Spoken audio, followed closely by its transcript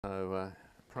So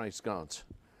praise God.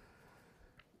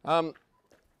 I'm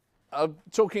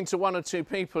talking to one or two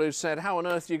people who said, how on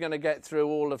earth are you going to get through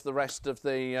all of the rest of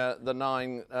the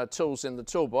 9 tools in the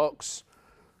toolbox?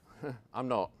 I'm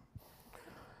not.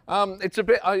 It's a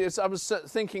bit, I was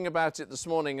thinking about it this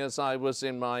morning as I was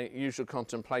in my usual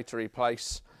contemplatory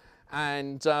place,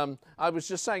 and I was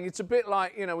just saying it's a bit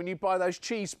like, you know, when you buy those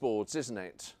cheese boards, isn't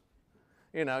it?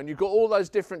 You know, and you've got all those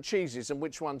different cheeses, and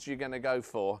which ones you're going to go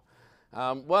for.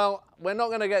 Well, we're not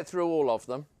going to get through all of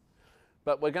them,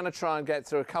 but we're going to try and get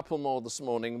through a couple more this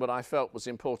morning, what I felt was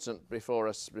important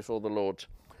before the Lord.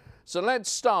 So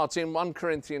let's start in 1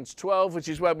 Corinthians 12, which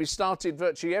is where we started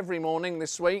virtually every morning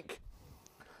this week.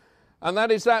 And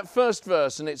that is that first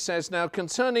verse, and it says, "Now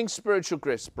concerning spiritual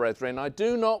gifts, brethren, I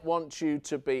do not want you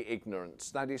to be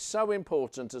ignorant." That is so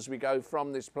important as we go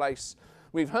from this place.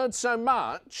 We've heard so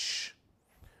much.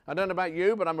 I don't know about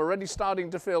you, but I'm already starting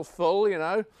to feel full, you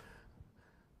know.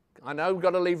 I know we've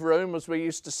got to leave room, as we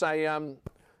used to say,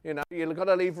 you know, you've got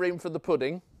to leave room for the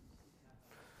pudding.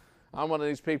 I'm one of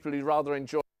these people who rather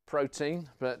enjoy protein,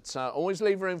 but always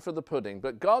leave room for the pudding.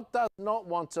 But God does not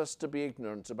want us to be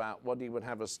ignorant about what he would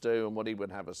have us do and what he would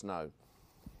have us know.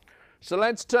 So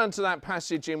let's turn to that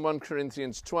passage in 1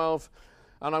 Corinthians 12,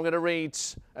 and I'm going to read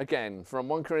again from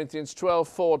 1 Corinthians 12,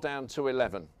 4 down to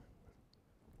 11.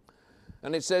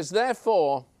 And it says,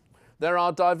 "Therefore, there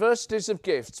are diversities of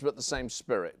gifts, but the same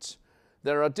Spirit.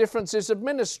 There are differences of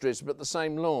ministries, but the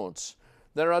same Lord.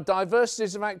 There are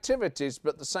diversities of activities,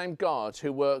 but the same God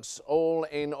who works all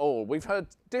in all." We've heard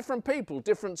different people,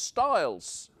 different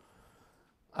styles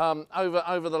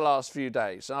over the last few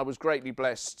days. I was greatly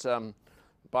blessed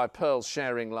by Pearl's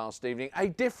sharing last evening. A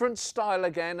different style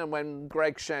again, and when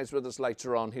Greg shares with us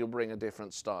later on, he'll bring a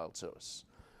different style to us.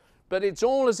 But it's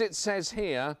all as it says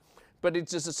here, but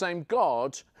it is the same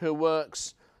God who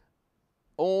works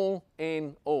all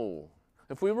in all.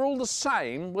 If we were all the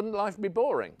same, wouldn't life be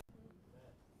boring?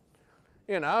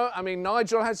 You know, I mean,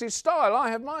 Nigel has his style, I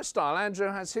have my style, Andrew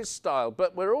has his style,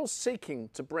 but we're all seeking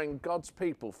to bring God's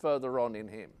people further on in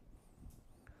him.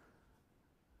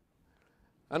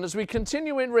 And as we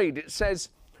continue in read, it says,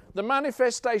 "The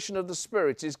manifestation of the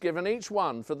Spirit is given each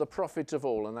one for the profit of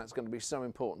all," and that's going to be so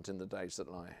important in the days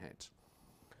that lie ahead.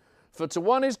 "For to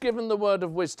one is given the word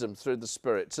of wisdom through the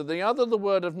Spirit, to the other the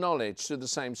word of knowledge through the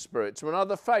same Spirit, to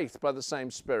another faith by the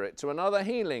same Spirit, to another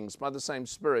healings by the same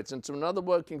Spirit, and to another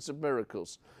workings of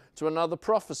miracles, to another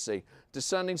prophecy,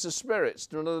 discernings of spirits,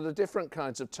 to another different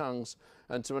kinds of tongues,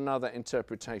 and to another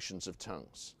interpretations of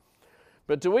tongues.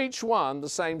 But to each one the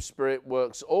same Spirit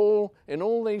works all in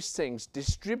all these things,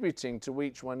 distributing to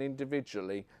each one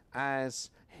individually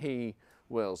as he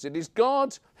wills." It is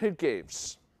God who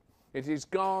gives. It is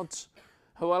God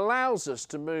who allows us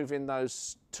to move in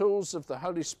those tools of the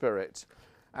Holy Spirit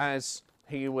as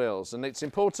he wills. And it's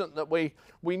important that we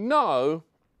know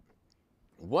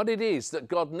what it is that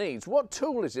God needs. What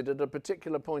tool is it at a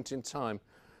particular point in time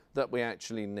that we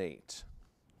actually need?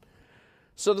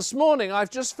 So this morning I've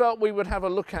just felt we would have a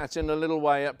look at, in a little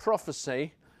way, at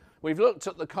prophecy. We've looked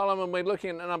at the column and we're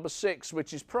looking at number 6,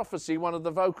 which is prophecy, one of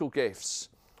the vocal gifts.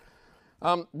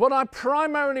 What I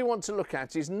primarily want to look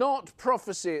at is not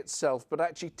prophecy itself, but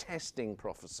actually testing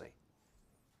prophecy.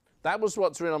 That was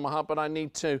what's really on my heart, but I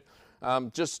need to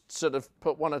just sort of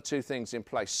put one or two things in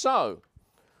place. So,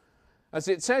 as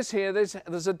it says here, there's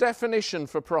a definition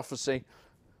for prophecy,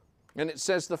 and it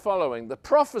says the following: "The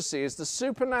prophecy is the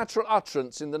supernatural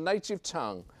utterance in the native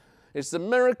tongue. It's the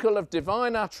miracle of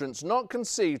divine utterance not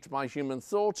conceived by human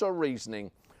thought or reasoning.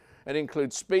 It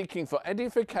includes speaking for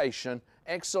edification,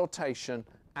 exhortation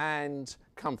and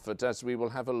comfort," as we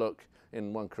will have a look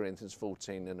in 1 Corinthians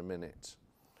 14 in a minute.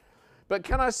 But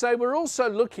can I say, we're also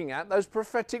looking at those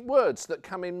prophetic words that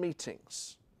come in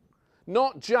meetings,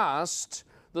 not just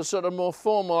the sort of more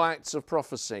formal acts of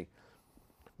prophecy,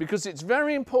 because it's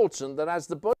very important that as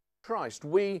the body of Christ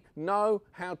we know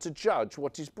how to judge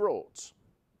what is brought,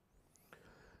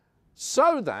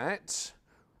 so that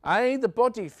A, the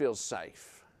body feels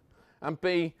safe, and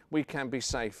B, we can be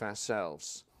safe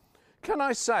ourselves. Can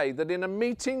I say that in a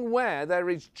meeting where there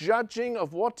is judging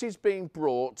of what is being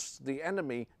brought, the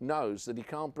enemy knows that he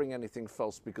can't bring anything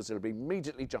false because it'll be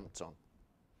immediately jumped on.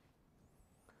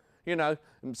 You know,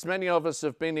 many of us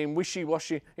have been in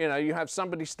wishy-washy, you know, you have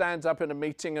somebody stands up in a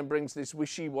meeting and brings this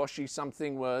wishy-washy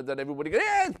something word that everybody goes,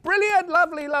 "Yeah, it's brilliant,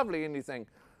 lovely, lovely," and you think,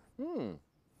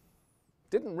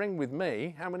 didn't ring with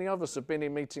me. How many of us have been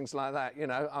in meetings like that? You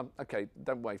know, okay,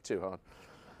 don't wave too hard.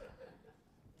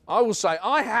 I will say,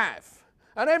 I have.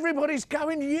 And everybody's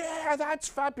going, "Yeah, that's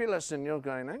fabulous." And you're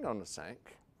going, "Hang on a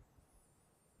sec.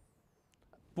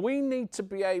 we need to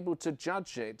be able to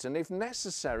judge it, and if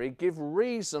necessary, give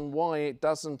reason why it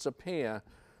doesn't appear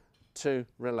to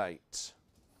relate.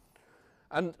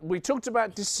 And we talked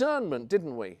about discernment,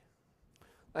 didn't we?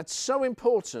 That's so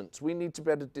important. We need to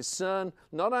be able to discern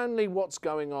not only what's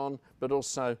going on, but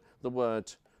also the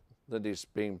word that is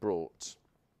being brought.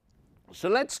 So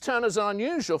let's turn, as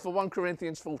unusual, for 1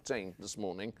 Corinthians 14 this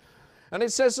morning. And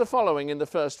it says the following in the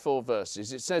first 4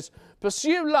 verses. It says,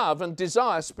 pursue love and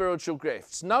desire spiritual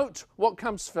gifts. Note what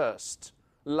comes first.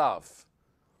 Love.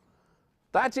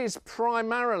 That is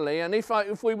primarily, and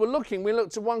if we were looking, we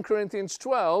looked at 1 Corinthians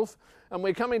 12, and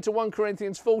we're coming to 1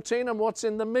 Corinthians 14, and what's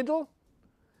in the middle?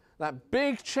 That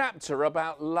big chapter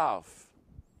about love.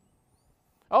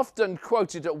 Often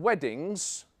quoted at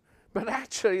weddings, but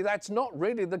actually that's not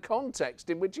really the context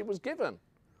in which it was given.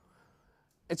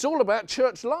 It's all about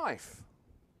church life.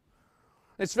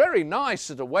 It's very nice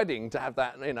at a wedding to have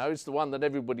that, it's the one that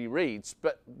everybody reads,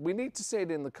 but we need to see it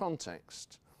in the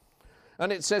context.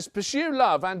 And it says, pursue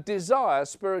love and desire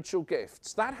spiritual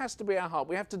gifts. That has to be our heart.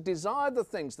 We have to desire the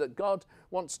things that God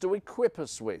wants to equip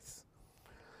us with.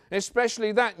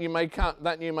 Especially that you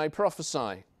may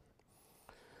prophesy.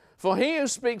 For he who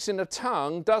speaks in a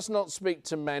tongue does not speak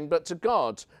to men, but to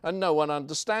God, and no one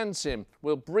understands him.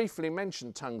 We'll briefly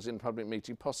mention tongues in public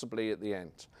meeting, possibly at the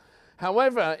end.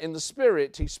 However, in the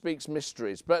Spirit he speaks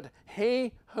mysteries. But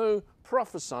he who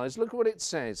prophesies, look at what it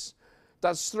says,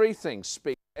 does 3 things: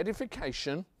 speak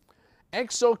edification,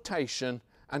 exhortation,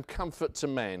 and comfort to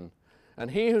men.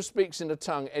 And he who speaks in a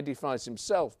tongue edifies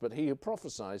himself, but he who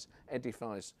prophesies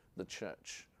edifies the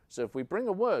church. So if we bring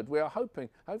a word, we are hopefully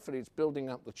it's building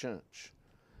up the church.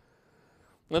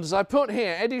 And as I put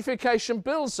here, edification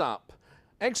builds up,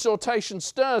 exhortation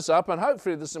stirs up, and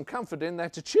hopefully there's some comfort in there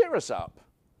to cheer us up.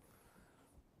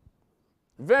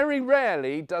 Very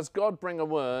rarely does God bring a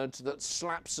word that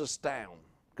slaps us down,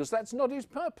 because that's not his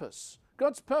purpose.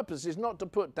 God's purpose is not to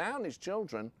put down his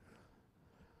children.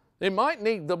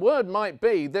 The word might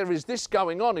be, there is this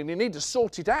going on and you need to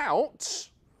sort it out.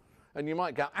 And you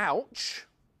might go, ouch.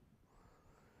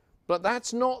 But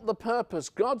that's not the purpose.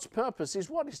 God's purpose is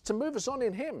what? Is to move us on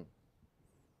in him.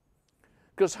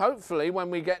 Because hopefully when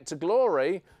we get to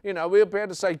glory, we'll be able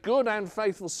to say, good and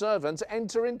faithful servants,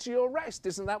 enter into your rest.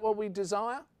 Isn't that what we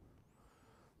desire?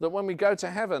 That when we go to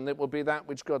heaven, it will be that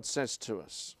which God says to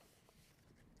us.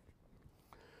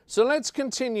 So let's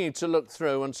continue to look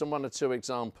through on some 1 or 2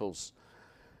 examples.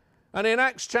 And in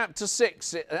Acts chapter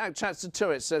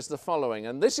 2, it says the following,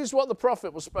 and this is what the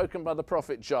prophet was spoken by the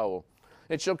prophet Joel.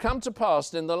 It shall come to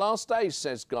pass in the last days,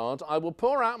 says God, I will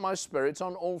pour out my spirit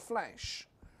on all flesh.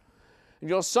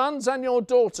 Your sons and your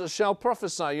daughters shall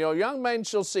prophesy, your young men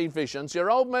shall see visions,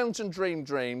 your old men shall dream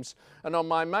dreams, and on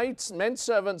my men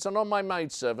servants and on my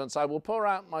maidservants I will pour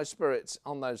out my spirit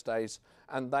on those days,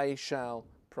 and they shall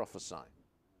prophesy.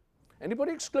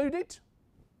 Anybody excluded?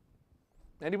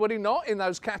 Anybody not in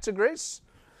those categories?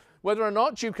 Whether or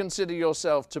not you consider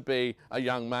yourself to be a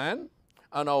young man,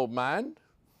 an old man,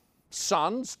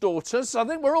 sons, daughters, I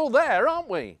think we're all there, aren't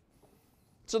we?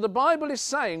 So the Bible is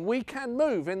saying we can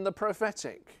move in the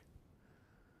prophetic.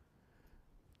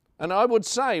 And I would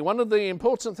say one of the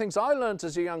important things I learned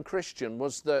as a young Christian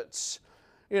was that,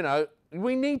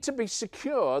 we need to be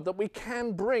secure that we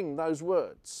can bring those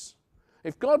words.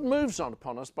 If God moves on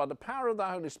upon us by the power of the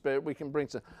Holy Spirit, we can bring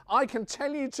to. I can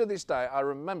tell you to this day, I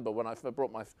remember when I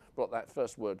brought that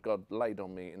first word God laid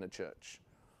on me in a church.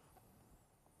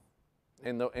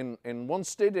 In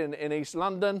Wanstead, in East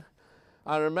London,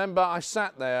 I remember I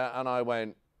sat there and I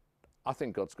went, I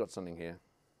think God's got something here.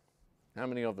 How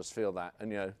many of us feel that?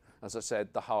 And as I said,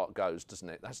 the heart goes, doesn't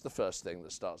it? That's the first thing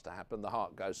that starts to happen. The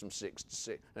heart goes from 60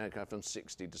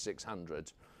 to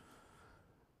 600.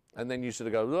 And then you sort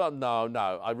of go, oh,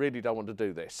 no, I really don't want to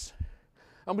do this.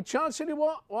 And with chance, tell you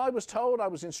what? Well, I was told, I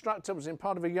was instructed, I was in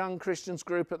part of a young Christians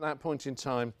group at that point in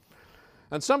time.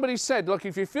 And somebody said, look,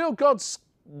 if you feel God's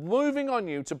moving on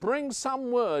you to bring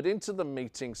some word into the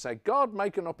meeting, say, God,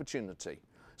 make an opportunity.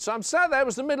 So I'm sat there, it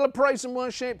was the middle of praise and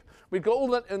worship. We've got all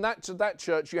that, in that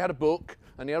church, you had a book,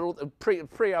 and you had all the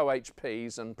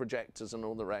pre-OHPs and projectors and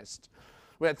all the rest.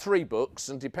 We had 3 books,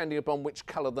 and depending upon which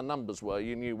colour the numbers were,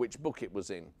 you knew which book it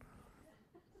was in.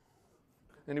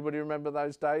 Anybody remember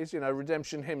those days?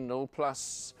 Redemption Hymnal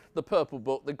plus the purple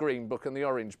book, the green book, and the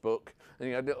orange book, and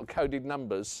you had little coded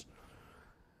numbers.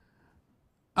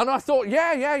 And I thought,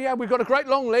 yeah, we've got a great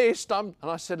long list. And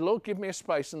I said, Lord, give me a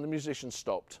space, and the musician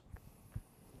stopped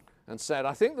and said,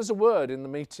 I think there's a word in the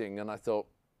meeting. And I thought,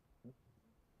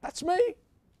 that's me.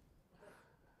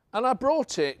 And I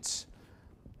brought it.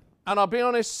 And I'll be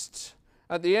honest,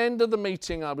 At the end of the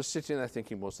meeting, I was sitting there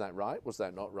thinking, was that right? Was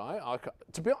that not right? I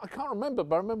can't remember,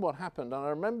 but I remember what happened. And I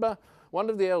remember one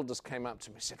of the elders came up to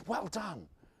me and said, well done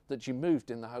that you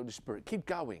moved in the Holy Spirit. Keep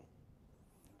going.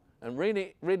 And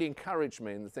really, really encouraged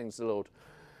me in the things of the Lord.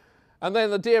 And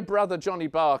then the dear brother Johnny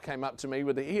Barr came up to me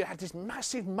he had this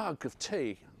massive mug of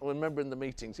tea. I remember in the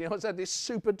meetings, he always had this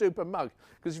super duper mug.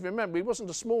 Because if you remember, he wasn't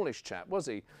a smallish chap, was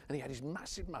he? And he had his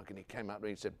massive mug and he came up to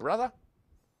me and said, brother,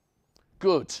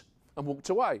 good. And walked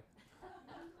away.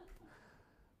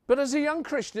 But as a young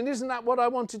Christian, isn't that what I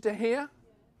wanted to hear?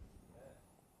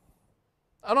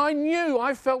 And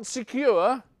I felt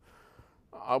secure.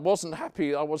 I wasn't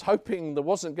happy. I was hoping there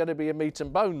wasn't going to be a meat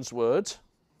and bones word.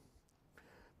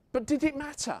 But did it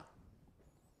matter?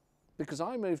 Because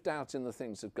I moved out in the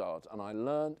things of God, and I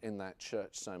learned in that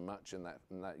church so much in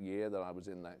that year that I was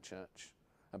in that church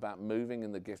about moving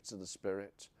in the gifts of the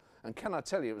Spirit. And can I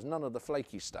tell you, it was none of the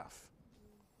flaky stuff.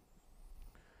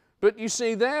 But you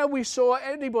see, there we saw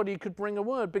anybody could bring a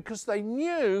word because they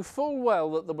knew full well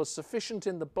that there was sufficient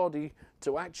in the body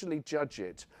to actually judge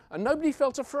it. And nobody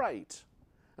felt afraid.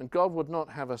 And God would not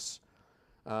have us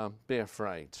be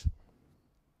afraid.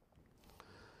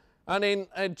 And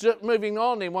moving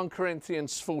on in 1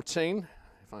 Corinthians 14,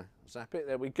 if I zap it,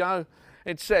 there we go.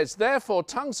 It says, therefore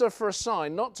tongues are for a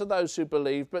sign, not to those who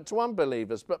believe, but to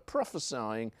unbelievers. But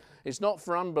prophesying is not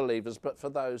for unbelievers, but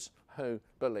for those who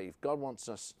believe. God wants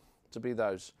us to be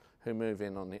those who move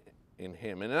in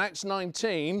him. And in Acts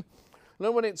 19,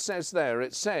 look what it says there.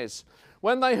 It says,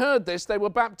 when they heard this, they were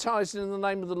baptized in the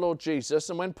name of the Lord Jesus.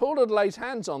 And when Paul had laid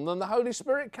hands on them, the Holy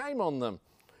Spirit came on them.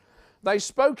 They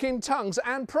spoke in tongues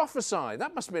and prophesied.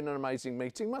 That must have been an amazing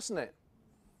meeting, mustn't it?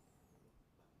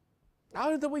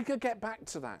 Oh, that we could get back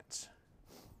to that.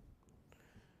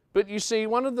 But you see,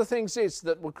 one of the things is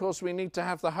that, of course, we need to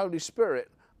have the Holy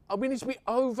Spirit. We need to be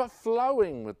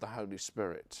overflowing with the Holy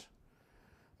Spirit.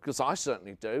 Because I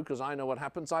certainly do, because I know what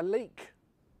happens, I leak.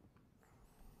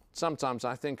 Sometimes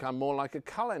I think I'm more like a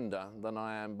colander than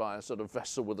I am by a sort of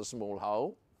vessel with a small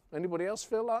hole. Anybody else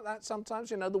feel like that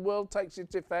sometimes? You know, the world takes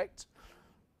its effect.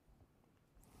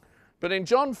 But in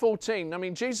John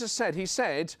 14, Jesus said, he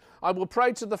said, I will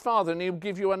pray to the Father and he will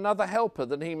give you another helper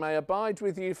that he may abide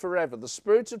with you forever, the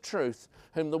Spirit of truth,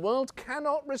 whom the world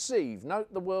cannot receive.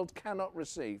 Note, the world cannot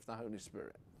receive the Holy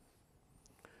Spirit,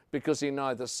 because he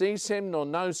neither sees him nor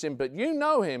knows him, but you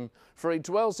know him, for he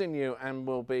dwells in you and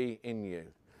will be in you.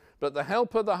 But the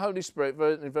helper, the Holy Spirit,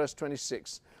 in verse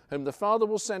 26, whom the Father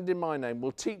will send in my name,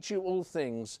 will teach you all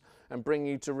things and bring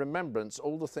you to remembrance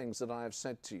all the things that I have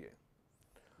said to you.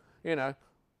 You know,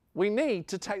 we need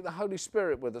to take the Holy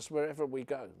Spirit with us wherever we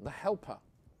go, the helper.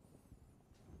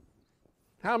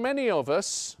 How many of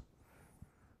us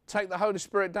take the Holy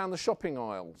Spirit down the shopping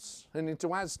aisles and into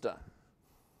Asda?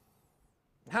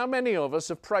 How many of us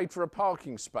have prayed for a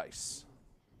parking space?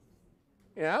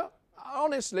 Yeah,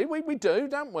 honestly, we do,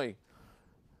 don't we?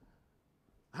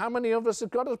 How many of us have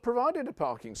God has provided a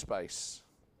parking space?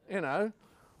 You know.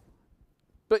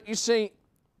 But you see,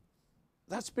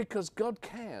 that's because God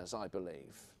cares, I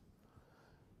believe.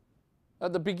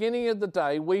 At the beginning of the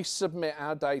day, we submit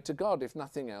our day to God, if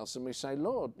nothing else, and we say,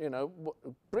 Lord, you know,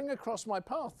 bring across my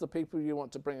path the people you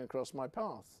want to bring across my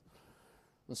path.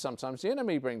 And sometimes the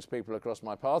enemy brings people across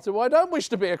my path who I don't wish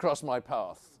to be across my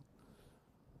path.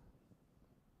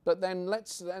 But then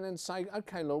let's then say,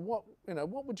 okay, Lord,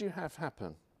 what would you have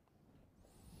happen?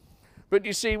 But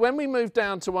you see, when we move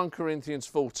down to 1 Corinthians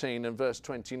 14 and verse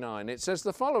 29, it says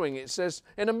the following. It says,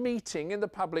 in a meeting, in the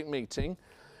public meeting,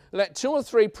 let 2 or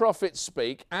 3 prophets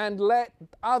speak and let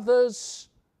others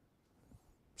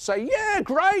say, yeah,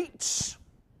 great.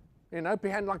 You know,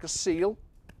 behind like a seal.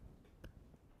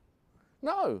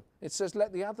 No, it says,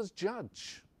 let the others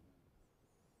judge.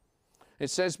 It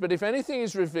says, but if anything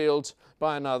is revealed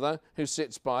by another who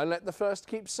sits by, let the first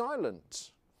keep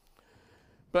silent.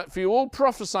 But for you all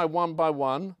prophesy one by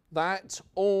one, that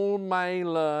all may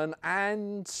learn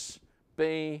and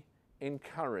be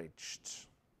encouraged.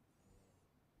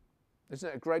 Isn't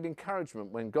it a great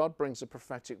encouragement when God brings a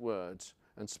prophetic word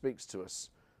and speaks to us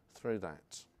through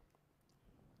that?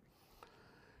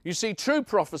 You see, true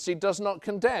prophecy does not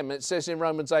condemn. It says in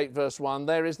Romans 8 verse 1,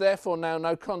 there is therefore now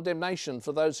no condemnation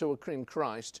for those who are in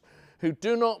Christ, who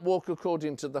do not walk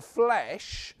according to the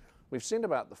flesh. We've seen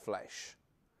about the flesh.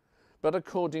 But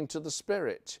according to the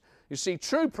Spirit. You see,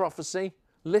 true prophecy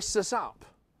lifts us up.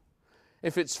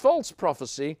 If it's false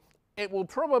prophecy, it will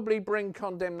probably bring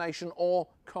condemnation or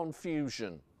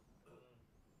confusion.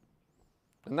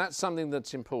 And that's something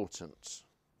that's important.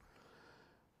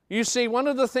 You see, one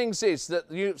of the things is that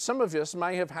some of us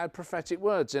may have had prophetic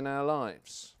words in our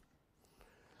lives.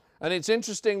 And it's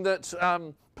interesting that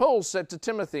Paul said to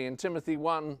Timothy in Timothy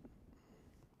 1,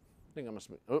 I think I must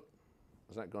be, oh,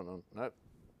 has that gone on? No,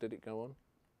 did it go on?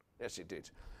 Yes, it did.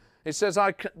 It says,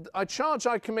 I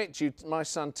commit you, my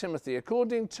son Timothy,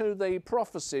 according to the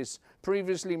prophecies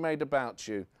previously made about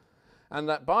you, and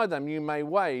that by them you may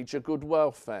wage a good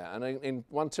welfare. And in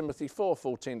 1 Timothy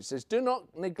 4:14 it says, do not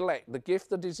neglect the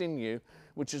gift that is in you,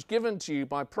 which is given to you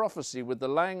by prophecy with the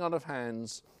laying on of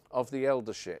hands of the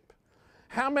eldership.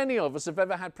 How many of us have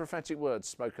ever had prophetic words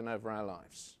spoken over our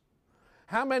lives?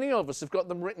 How many of us have got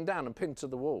them written down and pinned to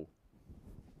the wall?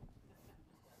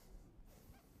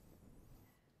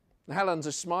 Helen's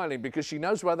is smiling because she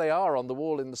knows where they are on the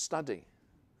wall in the study.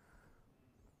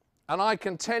 And I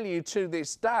can tell you to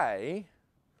this day,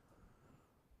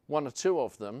 one or two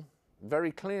of them,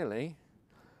 very clearly.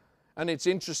 And it's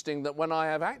interesting that when I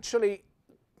have actually,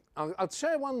 I'll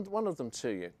share one of them to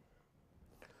you.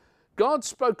 God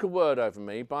spoke a word over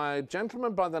me by a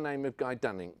gentleman by the name of Guy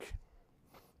Dunning.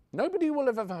 Nobody will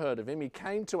have ever heard of him. He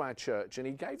came to our church and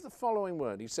he gave the following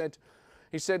word. He said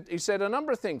a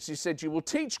number of things. He said, you will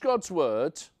teach God's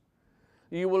word,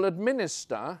 you will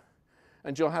administer,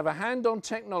 and you'll have a hand on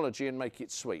technology and make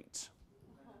it sweet.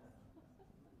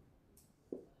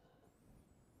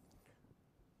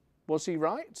 Was he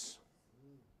right?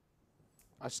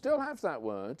 I still have that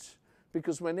word,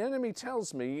 because when the enemy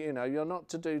tells me, you know, you're not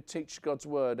to teach God's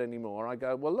word anymore, I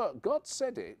go, well, look, God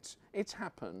said it, it's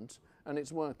happened, and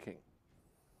it's working.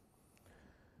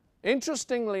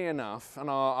 Interestingly enough, and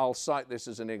I'll cite this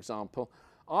as an example,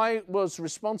 I was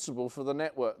responsible for the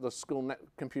network, the school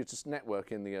computer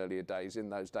network in the earlier days, in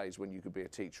those days when you could be a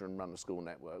teacher and run a school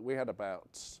network. We had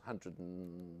about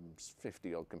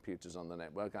 150 odd computers on the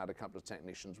network. I had a couple of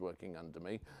technicians working under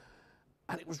me,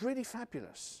 and it was really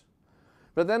fabulous.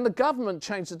 But then the government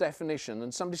changed the definition,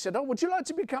 and somebody said, oh, would you like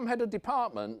to become head of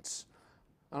department?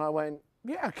 And I went,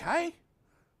 yeah, okay.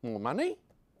 More money?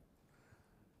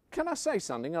 Can I say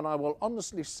something? And I will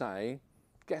honestly say,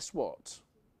 guess what?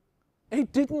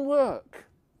 It didn't work.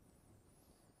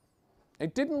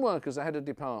 It didn't work as a head of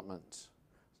department.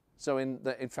 So in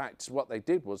fact, what they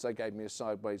did was they gave me a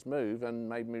sideways move and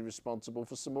made me responsible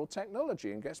for some more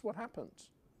technology. And guess what happened?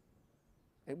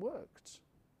 It worked.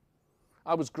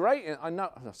 I was great, I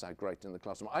say great in the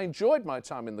classroom. I enjoyed my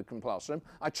time in the classroom.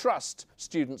 I trust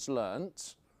students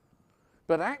learnt.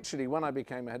 But actually, when I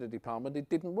became a head of department, it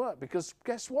didn't work, because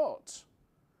guess what?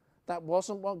 That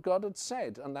wasn't what God had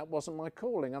said, and that wasn't my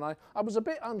calling. And I was a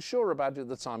bit unsure about it at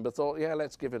the time, but thought, yeah,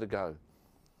 let's give it a go.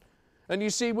 And you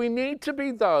see, we need to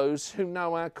be those who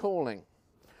know our calling.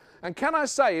 And can I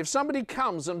say, if somebody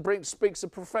comes and speaks a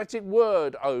prophetic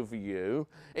word over you,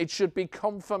 it should be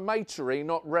confirmatory,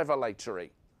 not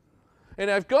revelatory. You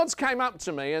know, if God's came up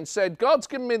to me and said, God's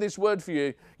given me this word for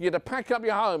you, you're to pack up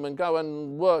your home and go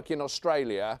and work in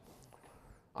Australia,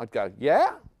 I'd go,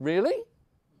 yeah, really?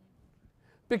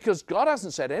 Because God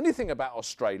hasn't said anything about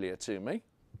Australia to me.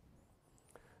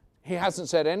 He hasn't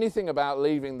said anything about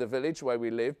leaving the village where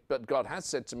we live, but God has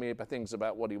said to me things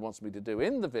about what he wants me to do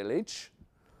in the village,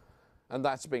 and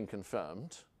that's been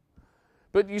confirmed.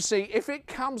 But you see, if it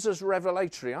comes as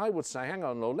revelatory, I would say, hang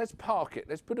on, Lord, let's park it.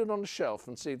 Let's put it on the shelf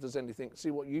and see if there's anything,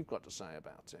 see what you've got to say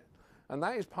about it. And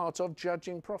that is part of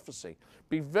judging prophecy.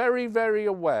 Be very, very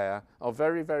aware, or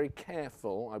very, very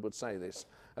careful, I would say this,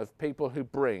 of people who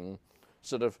bring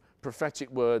sort of prophetic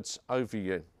words over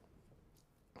you,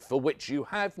 for which you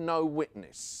have no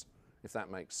witness, if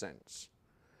that makes sense.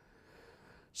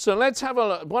 So let's have a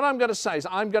look. What I'm going to say is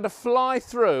I'm going to fly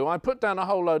through. I put down a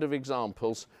whole load of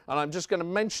examples, and I'm just going to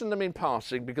mention them in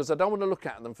passing because I don't want to look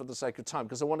at them for the sake of time,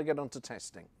 because I want to get on to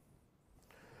testing.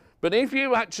 But if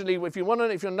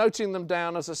you're noting them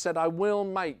down, as I said, I will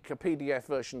make a PDF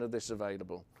version of this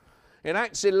available. In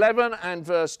Acts 11 and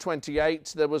verse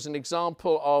 28, there was an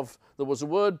example of, there was a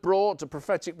word brought, a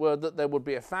prophetic word, that there would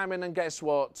be a famine, and guess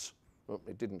what? Oh,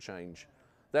 it didn't change.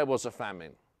 There was a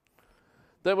famine.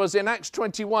 There was in Acts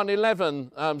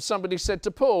 21:11, somebody said to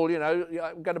Paul, you know,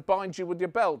 I'm going to bind you with your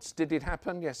belts. Did it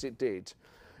happen? Yes, it did.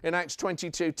 In Acts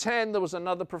 22:10, there was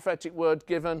another prophetic word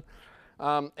given.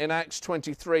 In Acts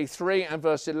 23:3 and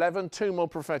verse 11, two more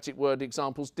prophetic word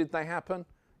examples. Did they happen?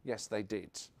 Yes, they did.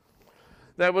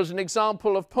 There was an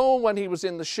example of Paul when he was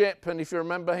in the ship, and if you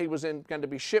remember, he was going to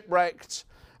be shipwrecked.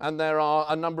 And there are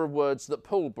a number of words that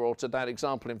Paul brought at that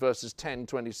example in verses 10,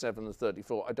 27 and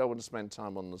 34. I don't want to spend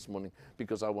time on this morning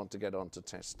because I want to get on to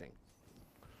testing.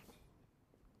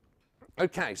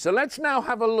 Okay, so let's now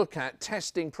have a look at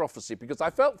testing prophecy, because I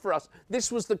felt for us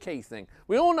this was the key thing.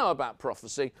 We all know about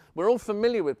prophecy. We're all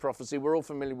familiar with prophecy. We're all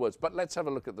familiar with words. But let's have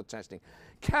a look at the testing.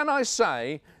 Can I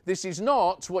say this is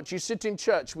not what you sit in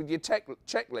church with your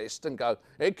checklist and go,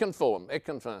 it can form, it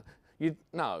can form.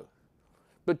 No.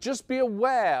 But just be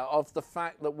aware of the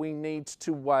fact that we need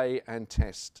to weigh and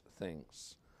test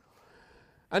things.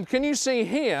 And can you see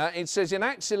here, it says in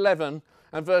Acts 11,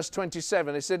 and verse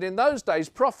 27, it said, in those days,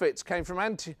 prophets came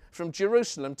from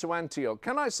Jerusalem to Antioch.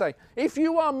 Can I say, if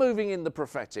you are moving in the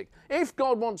prophetic, if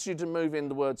God wants you to move in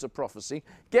the words of prophecy,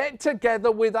 get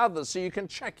together with others so you can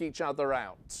check each other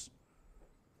out.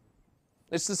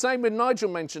 It's the same when Nigel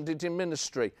mentioned it in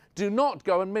ministry. Do not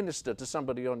go and minister to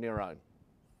somebody on your own.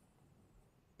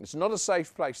 It's not a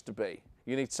safe place to be.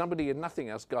 You need somebody and nothing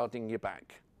else guarding your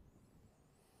back.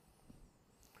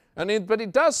 But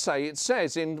it does say, it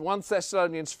says in 1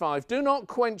 Thessalonians 5, do not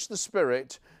quench the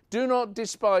spirit, do not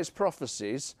despise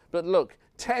prophecies, but look,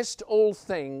 test all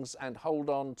things and hold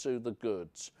on to the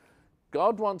goods.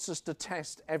 God wants us to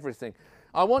test everything.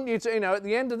 I want you to, at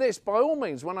the end of this, by all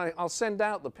means, when I'll send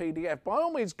out the PDF, by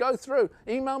all means, go through,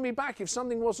 email me back if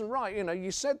something wasn't right.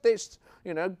 You said this,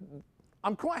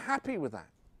 I'm quite happy with that.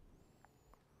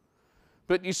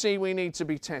 But you see, we need to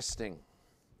be testing.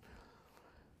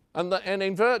 And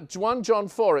in 1 John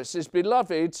 4, it says,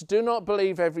 beloved, do not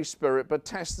believe every spirit, but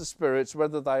test the spirits,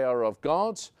 whether they are of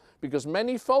God, because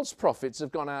many false prophets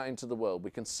have gone out into the world.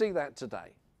 We can see that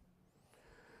today.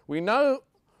 We know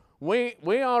we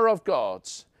are of God.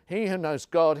 He who knows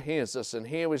God hears us, and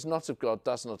he who is not of God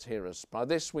does not hear us. By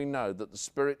this we know that the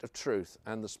spirit of truth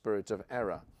and the spirit of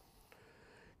error.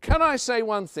 Can I say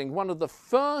one thing? One of the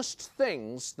first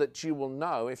things that you will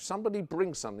know if somebody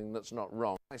brings something that's not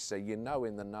wrong, I say, in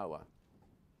the knower.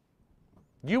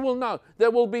 You will know. There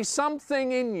will be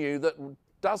something in you that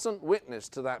doesn't witness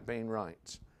to that being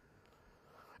right.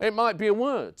 It might be a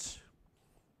word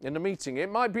in a meeting. It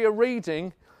might be a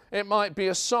reading. It might be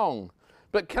a song.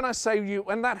 But can I say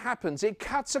when that happens, it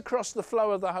cuts across the flow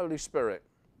of the Holy Spirit.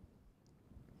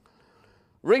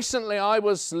 Recently, I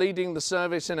was leading the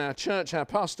service in our church. Our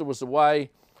pastor was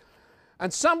away.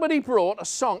 And somebody brought a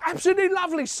song, absolutely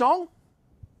lovely song.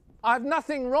 I have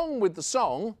nothing wrong with the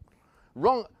song.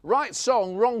 Right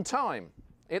song, wrong time.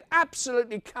 It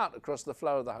absolutely cut across the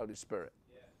flow of the Holy Spirit.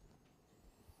 Yeah.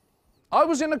 I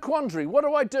was in a quandary.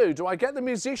 What do? Do I get the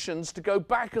musicians to go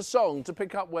back a song to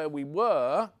pick up where we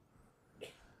were?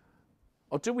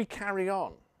 Or do we carry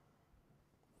on?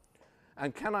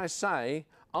 And can I say,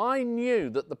 I knew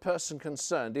that the person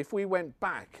concerned, if we went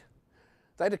back,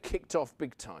 they'd have kicked off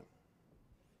big time.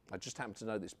 I just happen to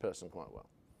know this person quite well.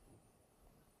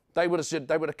 They would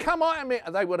have come at me,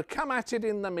 they would have come at it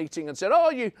in the meeting and said,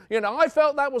 oh, I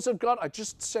felt that was of God. I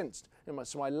just sensed,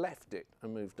 so I left it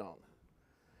and moved on.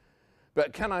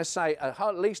 But can I say,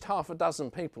 at least half a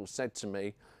dozen people said to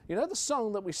me, the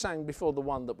song that we sang before the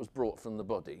one that was brought from the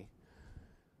body,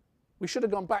 we should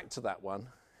have gone back to that one.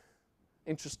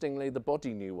 Interestingly, the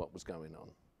body knew what was going on.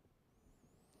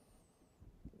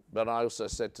 But I also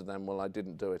said to them, well, I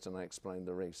didn't do it, and I explained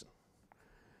the reason.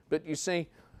 But you see,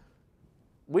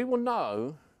 we will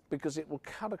know because it will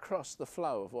cut across the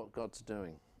flow of what God's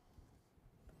doing.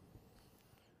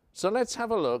 So let's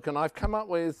have a look, and I've come up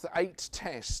with 8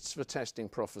 tests for testing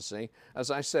prophecy.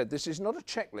 As I said, this is not a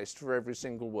checklist for every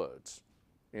single word.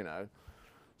 I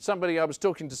was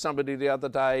talking to somebody the other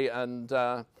day, and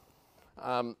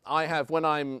I have, when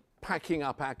I'm packing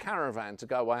up our caravan to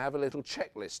go, I have a little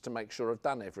checklist to make sure I've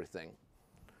done everything.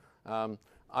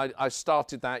 I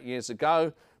started that years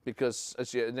ago because,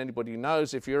 as anybody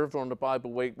knows, if you're ever on the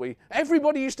Bible week,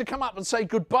 everybody used to come up and say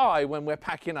goodbye when we're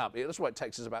packing up. That's why it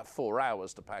takes us about 4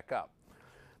 hours to pack up.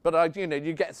 But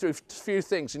you get through a few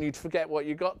things and you'd forget what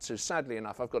you got to. Sadly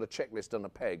enough, I've got a checklist on a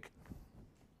peg.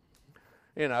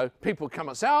 People come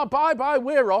and say, oh, bye,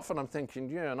 we're off. And I'm thinking,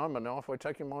 yeah, and I'm halfway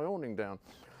taking my awning down.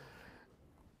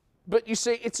 But you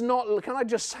see, it's not, can I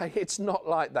just say, it's not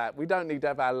like that. We don't need to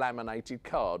have our laminated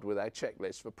card with our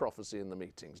checklist for prophecy in the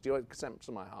meetings. Do you accept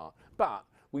to my heart? But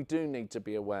we do need to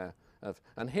be aware of,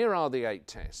 and here are the 8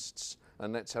 tests.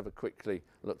 And let's have a quickly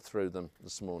look through them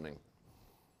this morning.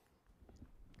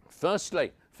 First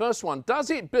one, does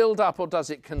it build up or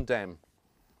does it condemn?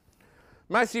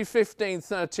 Matthew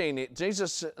 15:13,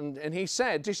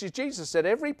 Jesus said,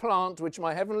 every plant which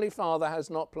my heavenly Father has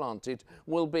not planted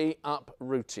will be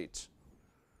uprooted.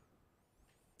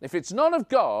 If it's not of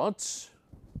God,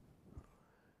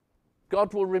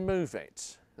 God will remove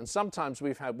it. And sometimes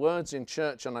we've had words in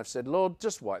church and I've said, Lord,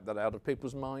 just wipe that out of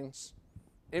people's minds.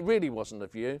 It really wasn't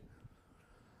of you.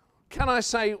 Can I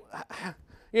say,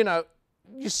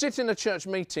 you sit in a church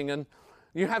meeting and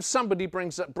You have somebody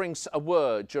brings a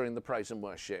word during the praise and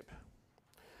worship.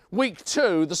 Week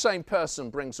 2, the same person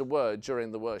brings a word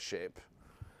during the worship.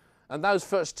 And those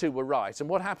first 2 were right. And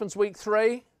what happens week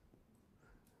 3?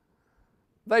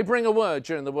 They bring a word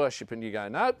during the worship and you go,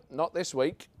 no, not this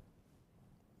week.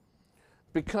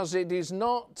 Because it is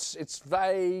not, it's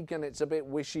vague and it's a bit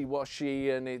wishy-washy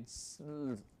and it's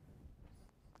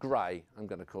grey, I'm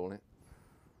going to call it.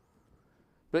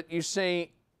 But you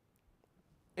see,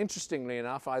 interestingly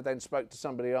enough, I then spoke to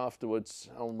somebody afterwards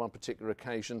on one particular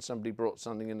occasion. Somebody brought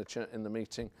something in the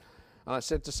meeting. And I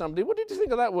said to somebody, what did you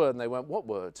think of that word? And they went, what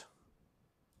word?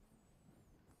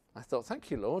 I thought, thank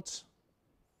you, Lord.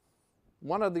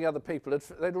 One of the other people,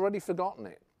 they'd already forgotten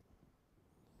it.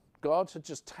 God had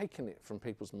just taken it from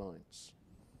people's minds.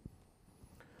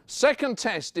 Second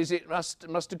test is it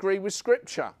must agree with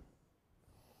Scripture.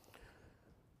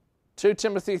 2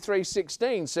 Timothy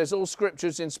 3:16 says, all Scripture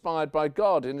is inspired by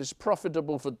God and is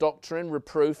profitable for doctrine,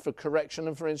 reproof, for correction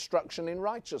and for instruction in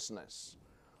righteousness.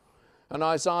 And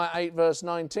Isaiah 8 verse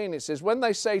 19, it says, when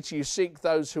they say to you, seek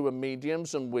those who are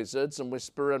mediums and wizards and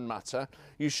whisper and mutter,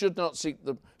 you should not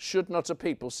a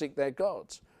people seek their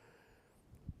God?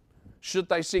 Should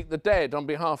they seek the dead on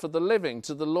behalf of the living,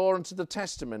 to the law and to the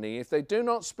testimony, if they do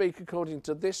not speak according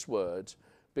to this word,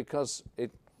 because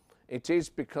it is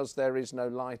because there is no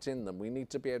light in them. We need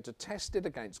to be able to test it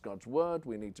against God's word.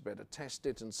 We need to be able to test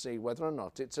it and see whether or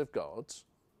not it's of God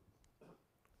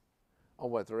or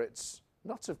whether it's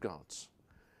not of God.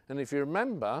 And if you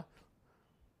remember,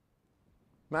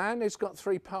 man has got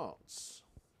 3 parts: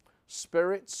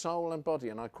 spirit, soul and body.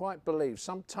 And I quite believe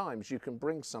sometimes you can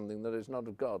bring something that is not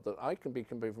of God, that I can be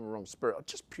completely from the wrong spirit, or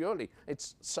just purely,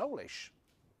 it's soulish.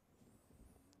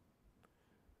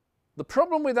 The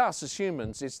problem with us as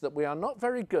humans is that we are not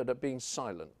very good at being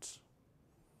silent.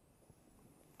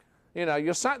 You know,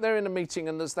 you're sat there in a meeting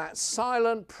and there's that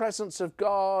silent presence of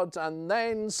God, and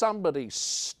then somebody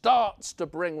starts to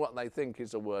bring what they think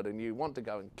is a word and you want to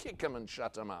go and kick them and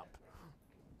shut them up.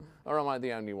 Or am I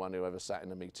the only one who ever sat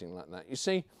in a meeting like that? You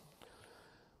see,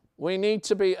 we need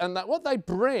to be, and that what they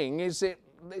bring is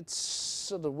it's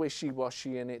sort of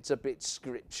wishy-washy and it's a bit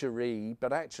scripture-y,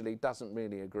 but actually doesn't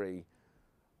really agree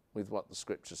with what the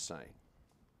Scriptures say.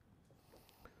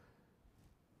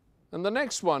 And the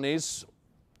next one is,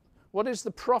 what is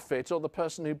the prophet or the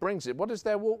person who brings it? What is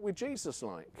their walk with Jesus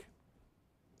like?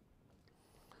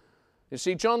 You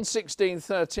see, John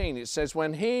 16:13, it says,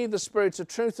 when he, the Spirit of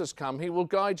truth, has come, he will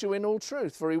guide you in all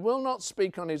truth, for he will not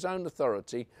speak on his own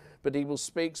authority, but he will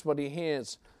speak what he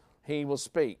hears, he will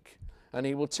speak, and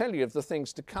he will tell you of the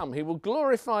things to come. He will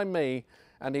glorify me,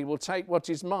 and he will take what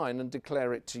is mine and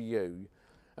declare it to you.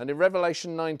 And in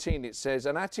Revelation 19 it says,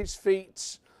 and at his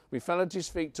feet, we fell at his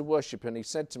feet to worship, and he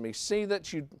said to me, see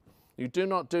that you do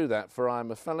not do that, for I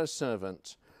am a fellow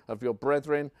servant of your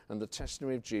brethren and the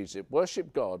testimony of Jesus.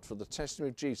 Worship God, for the testimony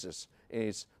of Jesus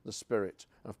is the spirit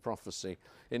of prophecy.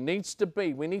 It needs to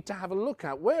be, we need to have a look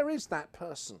at, where is that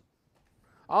person?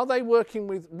 Are they walking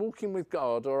with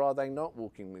God, or are they not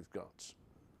walking with God?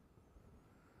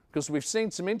 Because we've seen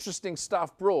some interesting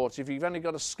stuff brought. If you've only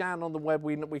got a scan on the web,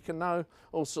 we can know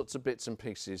all sorts of bits and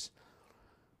pieces.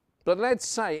 But let's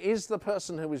say, is the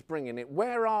person who is bringing it,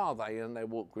 where are they in their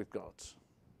walk with God?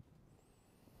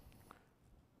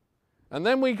 And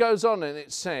then we goes on and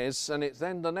it says, and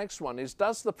then the next one is,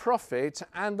 does the prophet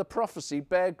and the prophecy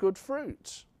bear good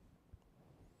fruit?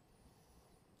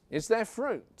 Is there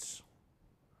fruit?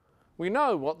 We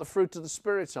know what the fruit of the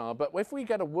Spirit are, but if we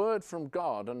get a word from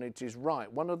God and it is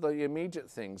right, one of the immediate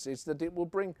things is that it will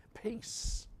bring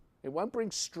peace. It won't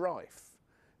bring strife.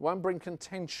 It won't bring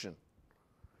contention.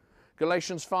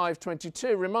 Galatians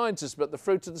 5:22 reminds us, but the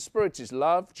fruit of the Spirit is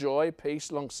love, joy,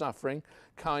 peace, long-suffering,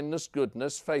 kindness,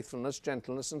 goodness, faithfulness,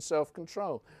 gentleness, and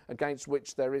self-control, against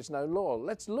which there is no law.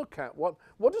 Let's look at what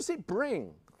does it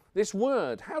bring, this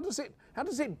word? How does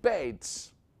it bed?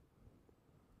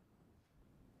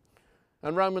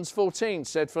 And Romans 14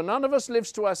 said, for none of us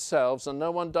lives to ourselves, and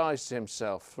no one dies to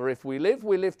himself. For if we live,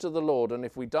 we live to the Lord, and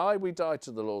if we die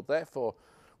to the Lord. Therefore,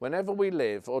 whenever we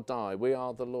live or die, we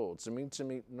are the Lord's. And we need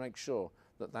to make sure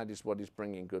that that is what is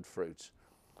bringing good fruit.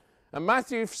 And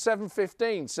Matthew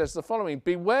 7:15 says the following,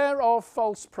 beware of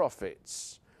false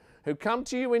prophets, who come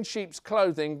to you in sheep's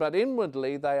clothing, but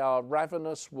inwardly they are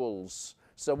ravenous wolves.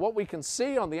 So what we can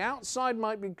see on the outside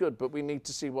might be good, but we need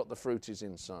to see what the fruit is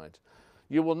inside.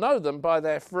 You will know them by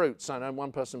their fruits. I know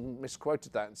one person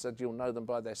misquoted that and said you'll know them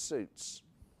by their suits.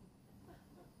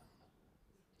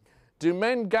 Do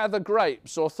men gather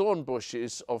grapes or thorn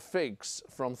bushes or figs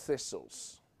from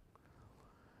thistles?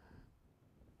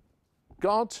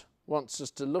 God wants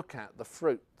us to look at the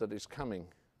fruit that is coming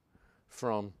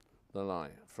from the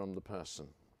lie, from the person.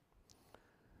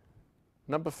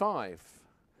 Number 5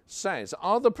 says,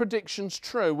 are the predictions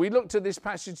true? We looked at this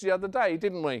passage the other day,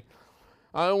 didn't we?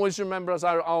 I always remember, as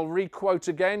I'll re-quote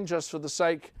again just for the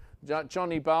sake,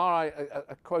 Johnny Barr,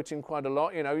 I quote him quite a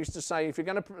lot, you know, he used to say, if you're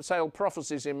going to sell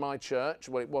prophecies in my church,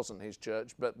 well, it wasn't his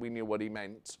church, but we knew what he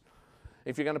meant.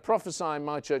 If you're going to prophesy in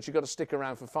my church, you've got to stick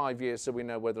around for 5 years so we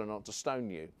know whether or not to stone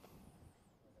you.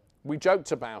 We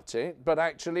joked about it, but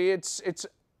actually it's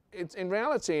in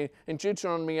reality, in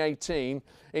Deuteronomy 18,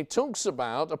 it talks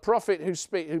about a prophet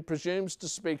who presumes to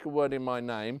speak a word in my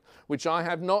name, which I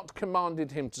have not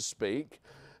commanded him to speak,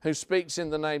 who speaks in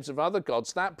the names of other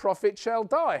gods, that prophet shall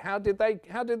die. How did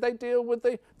they deal with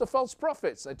the false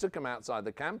prophets? They took them outside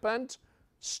the camp and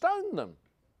stoned them.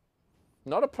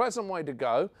 Not a pleasant way to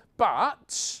go,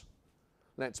 but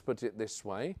let's put it this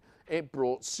way, it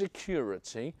brought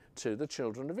security to the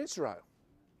children of Israel.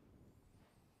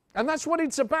 And that's what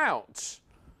it's about.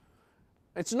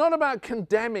 It's not about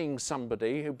condemning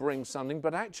somebody who brings something,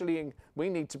 but actually we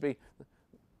need to be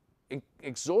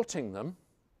exhorting them.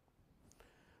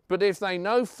 But if they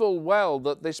know full well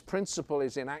that this principle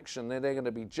is in action, then they're going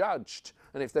to be judged.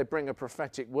 And if they bring a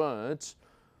prophetic word,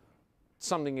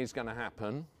 something is going to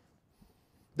happen.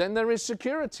 Then there is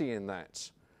security in that.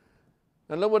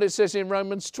 And look what it says in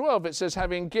Romans 12. It says,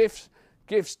 having gifts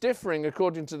differing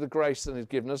according to the grace that is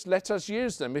given us, let us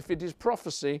use them. If it is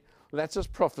prophecy, let us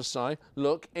prophesy,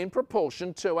 look, in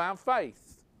proportion to our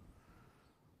faith.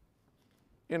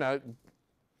 You know,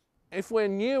 if we're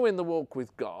new in the walk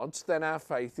with God, then our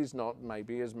faith is not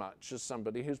maybe as much as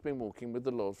somebody who's been walking with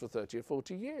the Lord for 30 or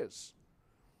 40 years.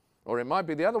 Or it might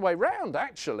be the other way round,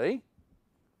 actually.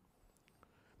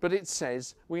 But it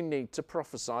says we need to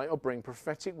prophesy or bring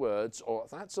prophetic words or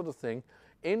that sort of thing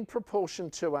in proportion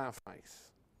to our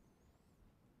faith.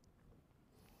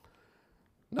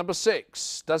 Number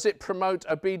 6, does it promote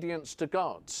obedience to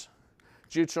God?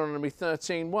 Deuteronomy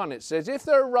 13:1, it says, if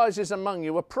there arises among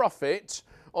you a prophet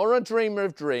or a dreamer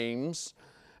of dreams,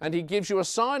 and he gives you a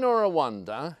sign or a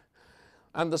wonder,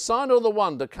 and the sign or the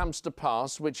wonder comes to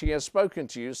pass, which he has spoken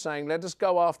to you, saying, let us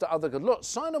go after other gods. Look,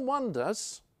 sign and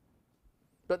wonders,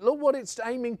 but look what it's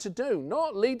aiming to do,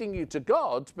 not leading you to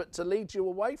God, but to lead you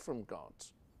away from God.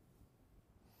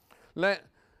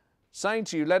 Saying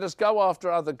to you, let us go after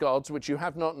other gods which you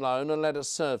have not known, and let us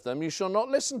serve them. You shall not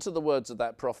listen to the words of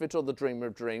that prophet or the dreamer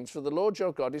of dreams, for the Lord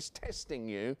your God is testing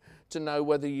you to know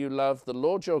whether you love the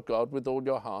Lord your God with all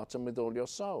your heart and with all your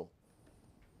soul.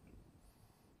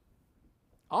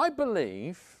 I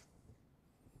believe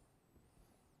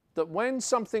that when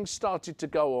something started to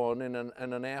go on in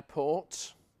an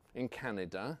airport in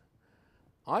Canada,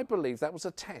 I believe that was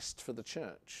a test for the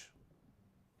church.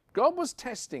 God was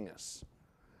testing us.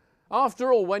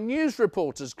 After all, when news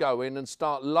reporters go in and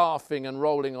start laughing and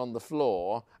rolling on the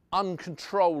floor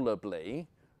uncontrollably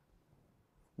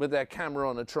with their camera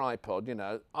on a tripod, you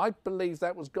know, I believe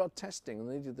that was God testing and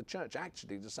needed the church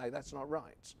actually to say that's not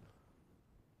right.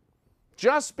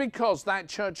 Just because that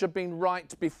church had been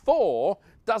right before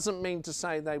doesn't mean to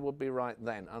say they will be right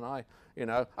then. And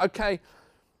okay,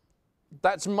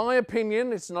 that's my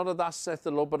opinion. It's not a thus saith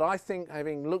the Lord, but I think,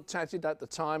 having looked at it at the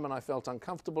time, and I felt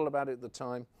uncomfortable about it at the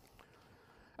time.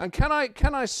 And can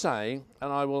I say,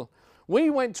 we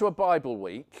went to a Bible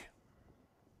week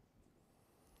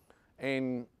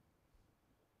in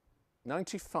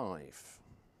 95,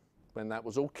 when that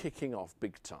was all kicking off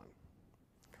big time.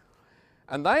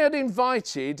 And they had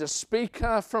invited a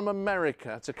speaker from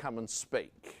America to come and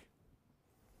speak.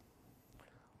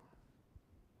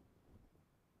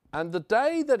 And the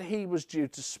day that he was due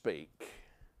to speak,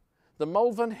 the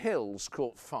Malvern Hills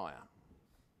caught fire.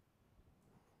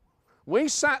 We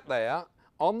sat there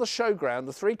on the showground,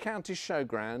 the Three Counties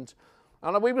showground,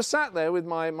 and we were sat there with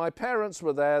my parents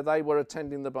were there, they were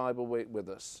attending the Bible week with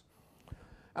us.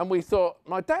 And we thought,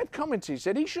 my dad commented, he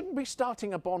said, he shouldn't be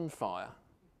starting a bonfire.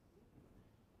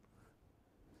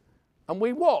 And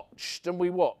we watched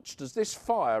as this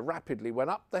fire rapidly went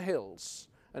up the hills,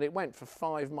 and it went for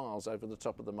 5 miles over the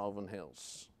top of the Malvern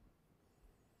Hills.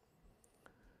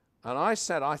 And I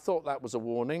said, I thought that was a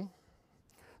warning.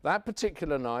 That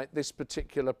particular night, this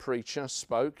particular preacher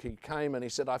spoke. He came and he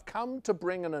said, I've come to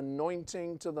bring an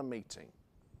anointing to the meeting.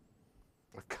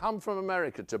 I've come from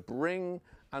America to bring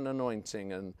an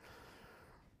anointing. And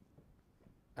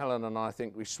Helen and I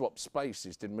think we swapped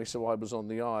spaces, didn't we? So I was on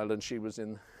the aisle and she was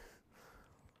in.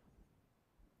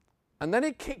 And then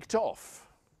it kicked off,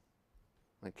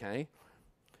 okay?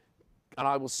 And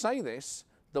I will say this,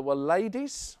 there were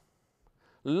ladies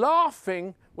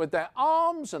laughing with their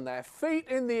arms and their feet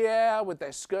in the air with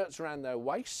their skirts around their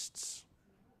waists.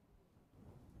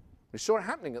 We saw it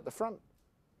happening at the front.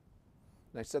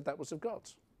 They said that was of God.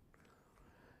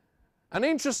 And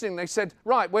interesting, they said,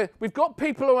 right, we've got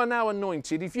people who are now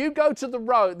anointed. If you go to the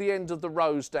row at the end of the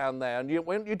rows down there and you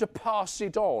want you to pass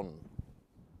it on.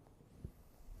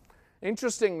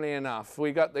 Interestingly enough,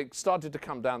 they started to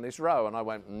come down this row and I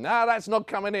went, no, that's not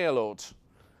coming here, Lord.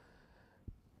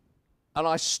 And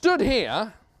I stood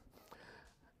here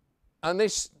and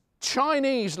this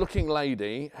Chinese-looking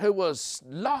lady who was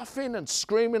laughing and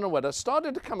screaming and whatever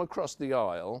started to come across the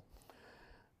aisle.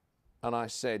 And I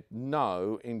said,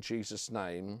 no, in Jesus'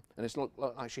 name. And it looked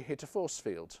like she hit a force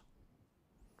field.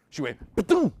 She went,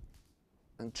 ba-doom,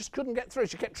 and just couldn't get through.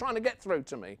 She kept trying to get through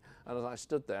to me. And as I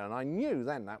stood there, and I knew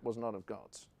then that was not of God.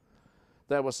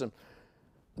 There was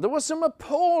some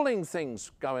appalling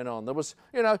things going on. There was,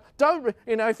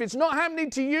 if it's not happening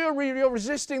to you, you're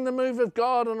resisting the move of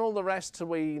God and all the rest.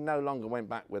 We no longer went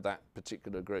back with that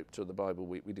particular group to the Bible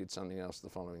week. We did something else the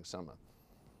following summer.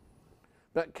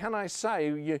 But can I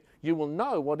say, you will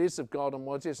know what is of God and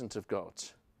what isn't of God.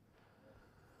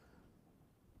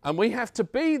 And we have to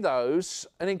be those,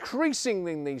 and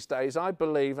increasingly in these days, I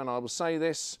believe, and I will say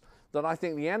this, that I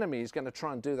think the enemy is going to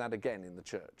try and do that again in the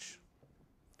church.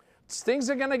 Things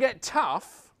are going to get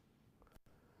tough,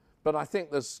 but I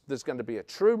think there's going to be a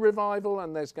true revival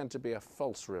and there's going to be a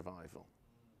false revival.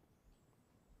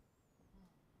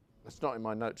 That's not in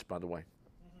my notes, by the way.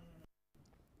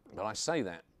 But I say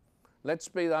that. Let's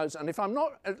be those. And if I'm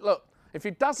not, look, if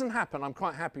it doesn't happen, I'm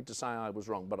quite happy to say I was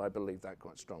wrong, but I believe that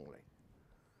quite strongly.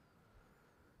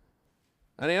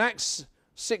 And in Acts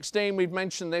 16, we've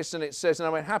mentioned this, and it says,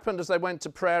 now it happened as they went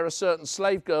to prayer, a certain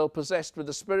slave girl possessed with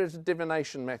the spirit of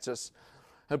divination met us,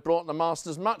 had brought the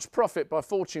masters much profit by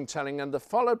fortune telling, and they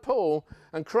followed Paul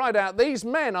and cried out, these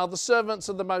men are the servants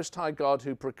of the Most High God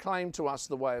who proclaim to us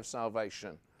the way of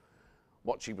salvation.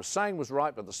 What she was saying was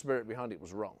right, but the spirit behind it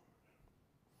was wrong.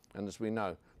 And as we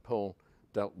know, Paul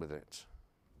dealt with it.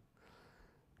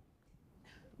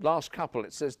 Last couple,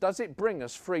 it says, does it bring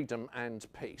us freedom and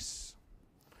peace?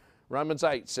 Romans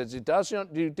 8 says,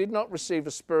 you did not receive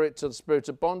a spirit to the spirit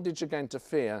of bondage again to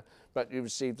fear, but you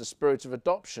received the spirit of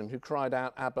adoption who cried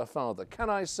out, Abba, Father. Can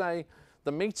I say,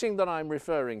 the meeting that I'm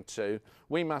referring to,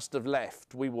 we must have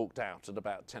left. We walked out at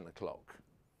about 10 o'clock.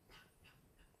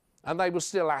 And they were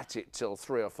still at it till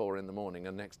 3 or 4 in the morning,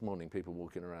 and next morning people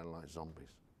walking around like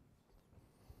zombies.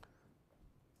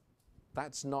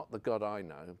 That's not the God I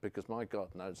know, because my God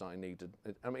knows I needed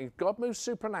it. I mean, God moves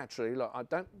supernaturally. Look,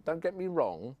 don't get me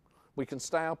wrong. We can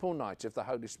stay up all night if the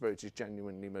Holy Spirit is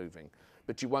genuinely moving,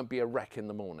 but you won't be a wreck in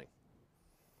the morning.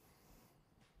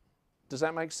 Does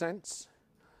that make sense?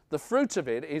 The fruit of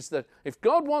it is that if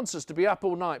God wants us to be up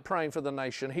all night praying for the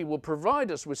nation, he will provide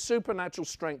us with supernatural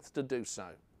strength to do so.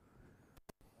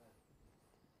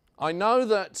 I know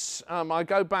that I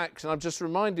go back, and I'm just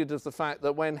reminded of the fact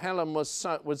that when Helen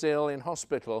was ill in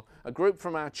hospital, a group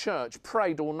from our church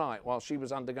prayed all night while she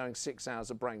was undergoing 6 hours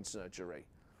of brain surgery.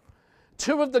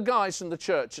 2 of the guys from the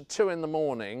church at 2 in the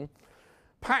morning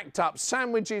packed up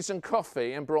sandwiches and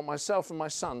coffee and brought myself and my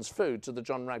sons food to the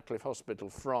John Radcliffe Hospital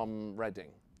from Reading.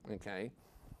 Okay,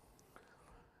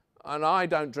 and I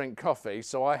don't drink coffee,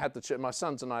 so I had my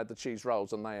sons and I had the cheese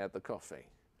rolls and they had the coffee.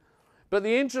 But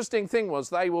the interesting thing was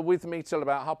they were with me till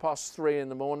about 3:30 in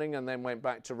the morning and then went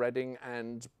back to Reading,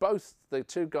 and both the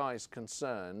 2 guys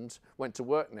concerned went to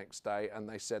work next day and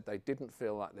they said they didn't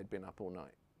feel like they'd been up all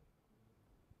night.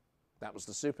 That was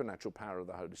the supernatural power of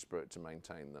the Holy Spirit to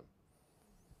maintain them.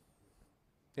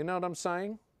 You know what I'm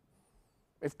saying?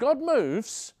 If God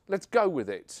moves, let's go with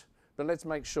it, but let's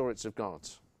make sure it's of God.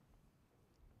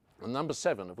 And number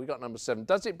 7, have we got number 7?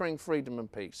 Does it bring freedom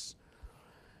and peace?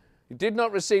 You did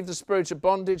not receive the spirit of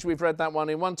bondage. We've read that one.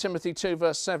 In 1 Timothy 2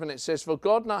 verse 7 it says, for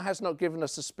God has not given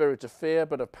us a spirit of fear,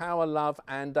 but of power, love,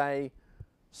 and a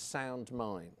sound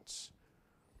mind.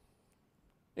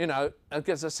 You know,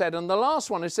 as I said, and the last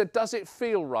one, it said, does it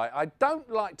feel right? I don't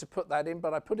like to put that in,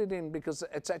 but I put it in because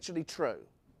it's actually true.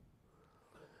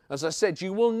 As I said,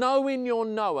 you will know in your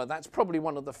knower. That's probably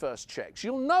one of the first checks.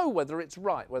 You'll know whether it's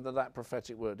right, whether that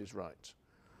prophetic word is right.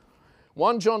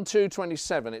 1 John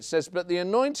 2:27, it says, but the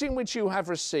anointing which you have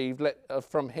received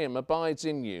from him abides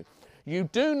in you. You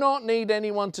do not need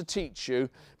anyone to teach you,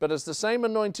 but as the same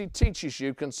anointing teaches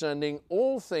you concerning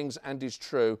all things and is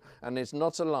true and is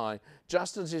not a lie,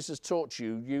 just as it has taught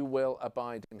you, you will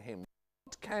abide in him.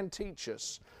 God can teach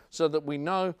us so that we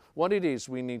know what it is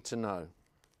we need to know.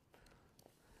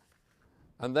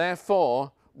 And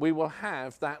therefore, we will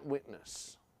have that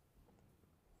witness.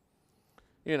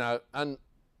 You know, and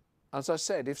as I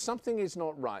said, if something is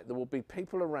not right, there will be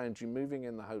people around you moving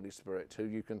in the Holy Spirit who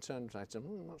you can turn to and say,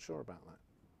 I'm not sure about that.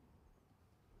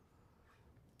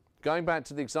 Going back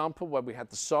to the example where we had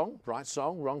the song, right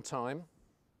song, wrong time.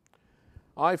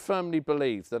 I firmly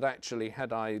believe that actually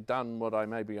had I done what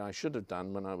maybe I should have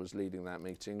done when I was leading that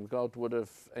meeting, God would have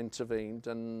intervened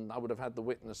and I would have had the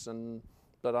witness,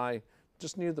 but I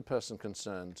just knew the person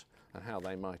concerned and how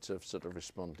they might have sort of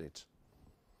responded.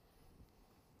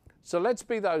 So let's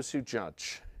be those who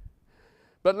judge.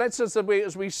 But let's, as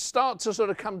we start to sort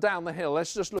of come down the hill,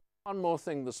 let's just look at one more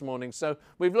thing this morning. So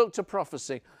we've looked at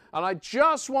prophecy, and I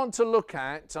just want to look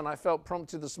at, and I felt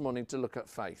prompted this morning to look at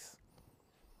faith.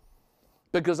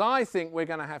 Because I think we're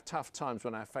going to have tough times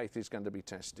when our faith is going to be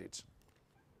tested.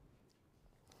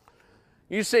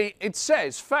 You see, it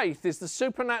says faith is the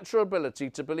supernatural ability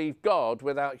to believe God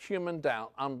without human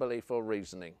doubt, unbelief, or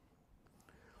reasoning.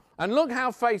 And look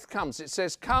how faith comes. It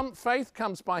says, faith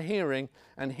comes by hearing,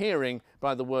 and hearing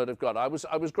by the word of God. I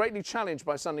was greatly challenged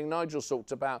by something Nigel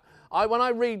talked about. When I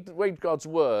read God's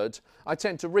word, I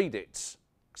tend to read it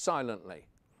silently.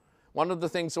 One of the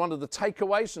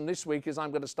takeaways from this week is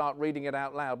I'm going to start reading it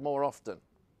out loud more often.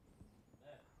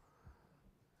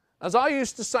 As I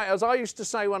used to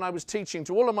say when I was teaching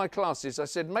to all of my classes, I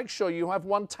said, make sure you have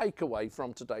one takeaway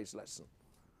from today's lesson.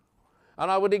 And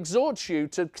I would exhort you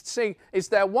to see, is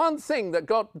there one thing that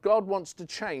God wants to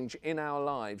change in our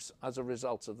lives as a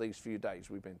result of these few days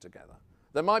we've been together?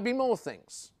 There might be more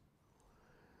things.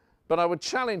 But I would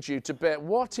challenge you to bear,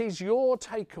 what is your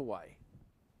takeaway?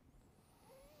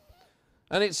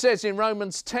 And it says in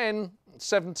Romans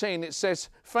 10:17, it says,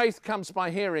 faith comes by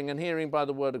hearing, and hearing by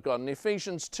the word of God. In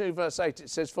Ephesians 2 verse 8, it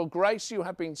says, for grace you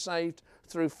have been saved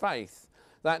through faith,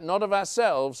 that not of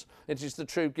ourselves, it is the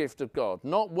true gift of God,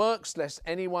 not works lest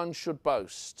anyone should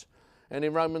boast. And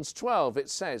in Romans 12 it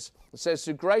says,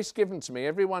 through grace given to me,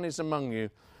 everyone is among you.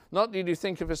 Not that you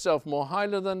think of yourself more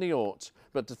highly than you ought,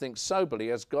 but to think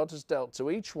soberly, as God has dealt to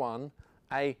each one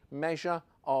a measure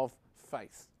of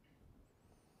faith.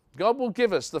 God will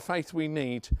give us the faith we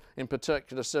need in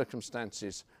particular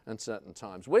circumstances and certain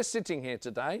times. We're sitting here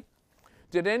today.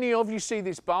 Did any of you see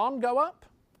this barn go up?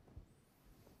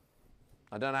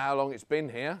 I don't know how long it's been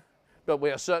here, but we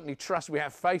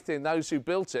have faith in those who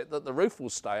built it that the roof will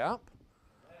stay up.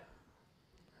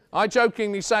 I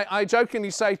jokingly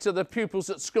say to the pupils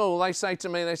at school, they say to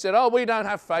me, they said, oh, we don't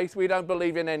have faith, we don't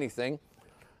believe in anything.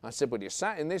 I said, well, you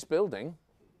sat in this building.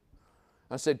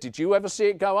 I said, did you ever see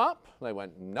it go up? They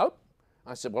went, nope.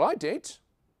 I said, well, I did.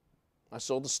 I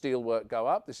saw the steel work go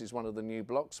up. This is one of the new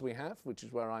blocks we have, which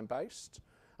is where I'm based.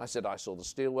 I said, I saw the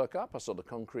steel work up. I saw the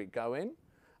concrete go in.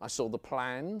 I saw the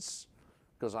plans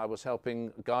because I was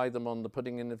helping guide them on the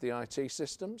putting in of the IT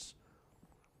systems.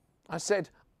 I said,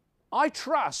 I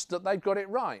trust that they've got it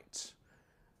right.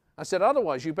 I said,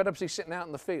 otherwise you better be sitting out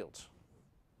in the field.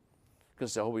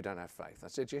 Because they said, oh, we don't have faith. I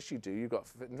said, yes, you do. You've got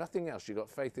nothing else. You've got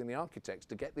faith in the architects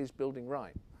to get this building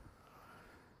right.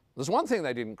 There's one thing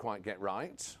they didn't quite get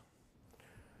right.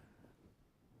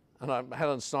 And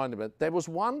Helen Steinberg, there was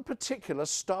one particular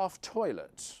staff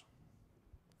toilet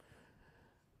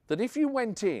that if you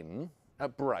went in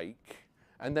at break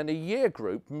and then a year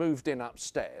group moved in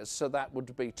upstairs, so that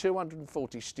would be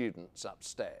 240 students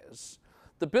upstairs,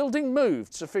 the building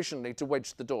moved sufficiently to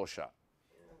wedge the door shut.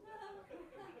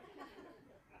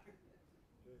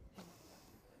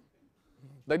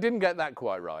 They didn't get that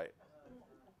quite right.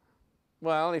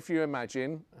 Well, if you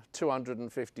imagine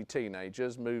 250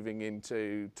 teenagers moving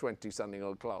into 20-something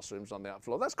odd classrooms on the upper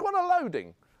floor, that's quite a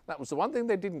loading. That was the one thing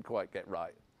they didn't quite get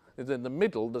right. In the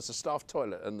middle, there's a staff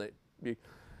toilet, and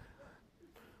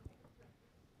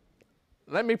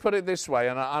let me put it this way,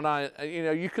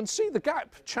 you can see the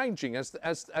gap changing as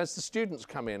the students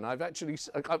come in.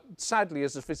 Sadly,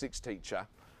 as a physics teacher,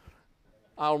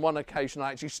 on one occasion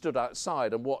I actually stood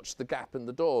outside and watched the gap in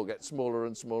the door get smaller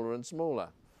and smaller and smaller.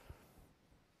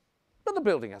 But the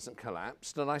building hasn't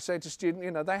collapsed, and I say to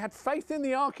students, they had faith in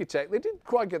the architect. They didn't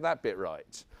quite get that bit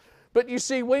right. But you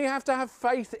see, we have to have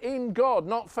faith in God,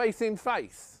 not faith in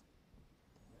faith.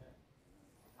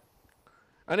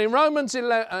 And in Hebrews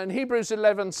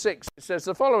 11:6, it says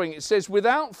the following. It says,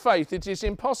 without faith it is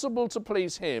impossible to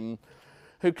please him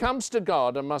who comes to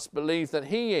God and must believe that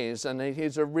he is, and he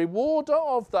is a rewarder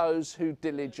of those who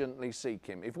diligently seek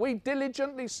him. If we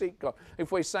diligently seek God,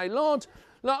 if we say, Lord,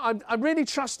 I'm really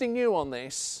trusting you on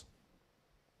this,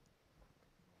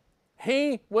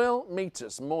 he will meet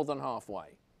us more than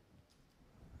halfway.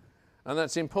 And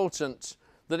that's important,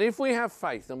 that if we have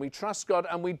faith and we trust God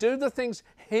and we do the things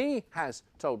he has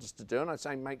told us to do, and I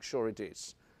say make sure it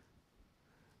is,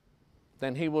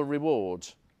 then he will reward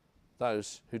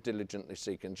those who diligently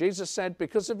seek. And Jesus said,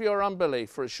 because of your unbelief,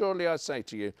 for surely I say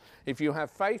to you, if you have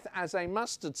faith as a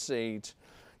mustard seed,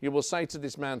 you will say to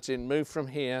this mountain, move from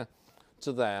here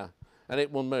to there, and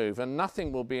it will move, and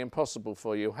nothing will be impossible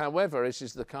for you. However, it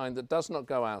is the kind that does not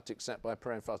go out except by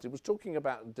prayer and fasting. He was talking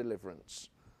about deliverance.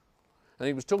 And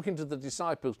he was talking to the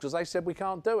disciples because they said, we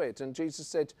can't do it. And Jesus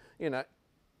said, you know,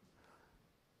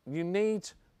 you need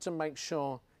to make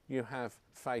sure you have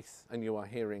faith and you are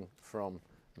hearing from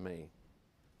me.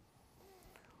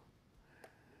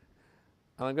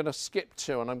 And I'm going to skip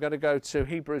to, and I'm going to go to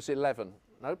Hebrews 11.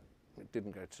 Nope, it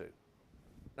didn't go to.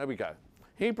 There we go.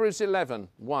 Hebrews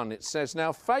 11:1, it says,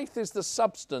 now faith is the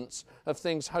substance of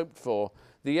things hoped for,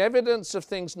 the evidence of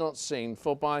things not seen,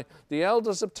 for by the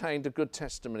elders obtained a good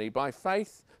testimony. By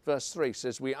faith, verse 3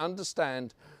 says, we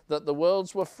understand that the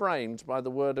worlds were framed by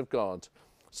the word of God,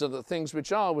 so that things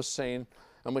which are were seen,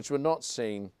 and which were not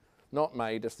seen, not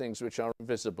made of things which are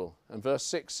invisible. And verse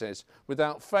 6 says,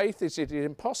 without faith is it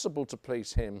impossible to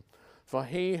please him, for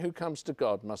he who comes to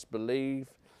God must believe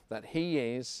that he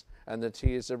is, and that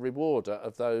he is a rewarder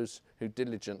of those who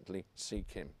diligently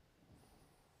seek him.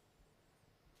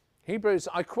 Hebrews,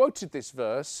 I quoted this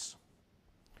verse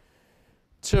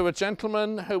to a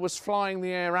gentleman who was flying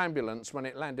the air ambulance when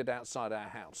it landed outside our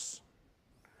house.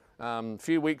 A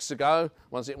few weeks ago,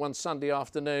 one Sunday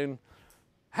afternoon,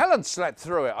 Helen slept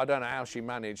through it. I don't know how she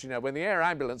managed. You know, when the air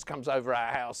ambulance comes over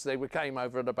our house, they came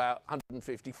over at about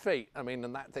 150 feet. I mean,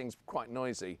 and that thing's quite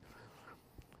noisy.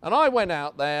 And I went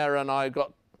out there and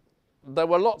there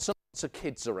were lots and lots of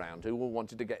kids around who all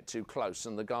wanted to get too close,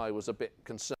 and the guy was a bit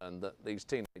concerned that these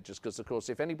teenagers, because of course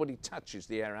if anybody touches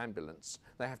the air ambulance,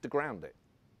 they have to ground it.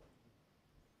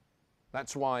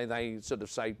 That's why they sort of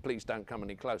say, please don't come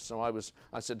any close. So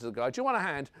I said to the guy, do you want a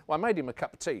hand? Well, I made him a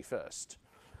cup of tea first.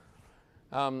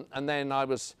 And then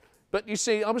but you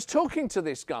see, I was talking to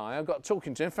this guy, I got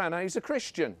talking to him, found out he's a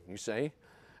Christian, you see.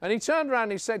 And he turned around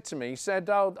and he said to me, he said,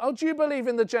 oh, do you believe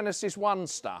in the Genesis 1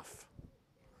 stuff?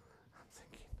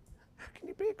 Can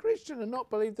you be a Christian and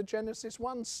not believe the Genesis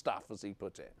 1 stuff, as he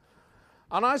put it?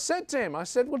 And I said to him, I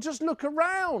said, well, just look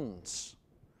around.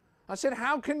 I said,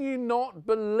 how can you not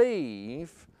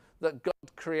believe that God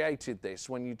created this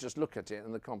when you just look at it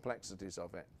and the complexities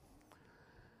of it?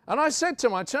 And I said to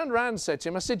him, I turned around and said to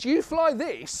him, I said, you fly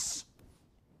this,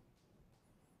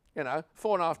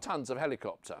 4.5 tons of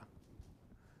helicopter.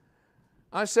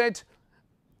 I said,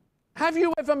 have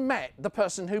you ever met the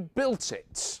person who built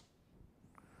it?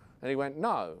 And he went,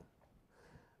 no.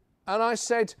 And I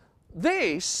said,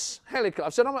 this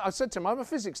helicopter, I said to him, I'm a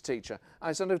physics teacher.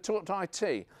 I said, I've taught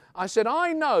IT. I said,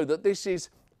 I know that this is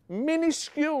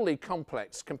minusculely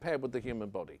complex compared with the human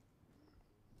body.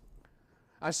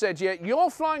 I said, yet you're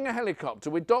flying a helicopter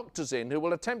with doctors in who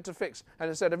will attempt to fix. And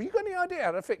I said, have you got any idea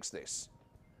how to fix this?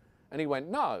 And he went,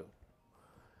 no.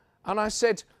 And I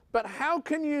said, but how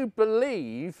can you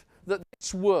believe that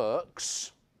this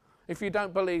works if you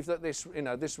don't believe that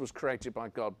this was created by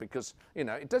God? Because,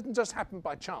 it doesn't just happen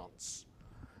by chance.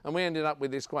 And we ended up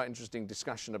with this quite interesting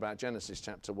discussion about Genesis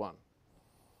chapter 1.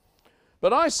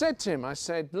 But I said to him, I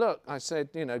said, look,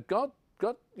 God,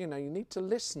 you need to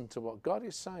listen to what God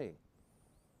is saying.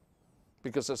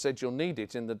 Because I said, you'll need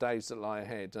it in the days that lie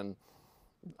ahead. And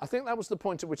I think that was the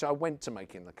point at which I went to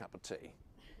make him the cup of tea.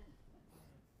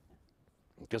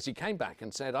 Because he came back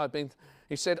and said,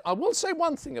 he said, I will say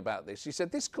one thing about this. He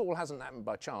said, this call hasn't happened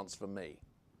by chance for me.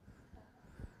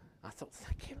 I thought,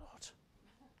 thank you, Lord.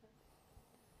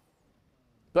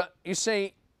 But you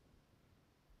see,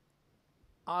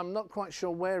 I'm not quite sure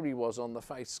where he was on the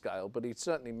faith scale, but he'd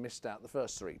certainly missed out the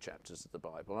first 3 chapters of the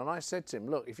Bible. And I said to him,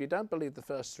 look, if you don't believe the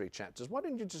first 3 chapters, why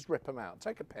don't you just rip them out?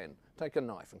 Take a pen, take a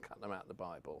knife and cut them out of the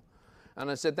Bible.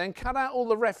 And I said, then cut out all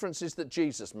the references that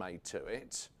Jesus made to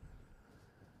it.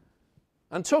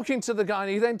 And talking to the guy,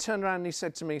 and he then turned around and he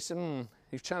said to me, he said,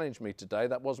 you've challenged me today.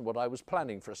 That wasn't what I was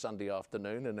planning for a Sunday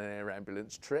afternoon and an air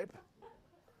ambulance trip.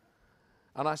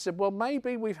 And I said, well,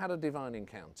 maybe we've had a divine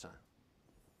encounter.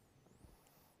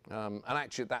 And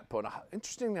actually at that point,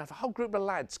 interestingly enough, a whole group of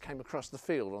lads came across the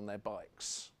field on their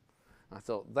bikes. I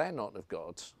thought, they're not of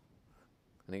God.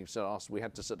 And he sort of asked, we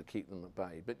had to sort of keep them at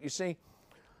bay. But you see,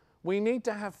 we need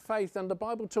to have faith, and the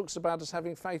Bible talks about us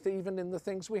having faith even in the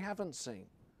things we haven't seen.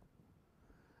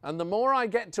 And the more I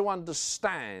get to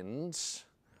understand,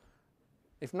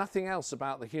 if nothing else,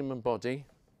 about the human body,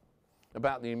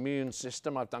 about the immune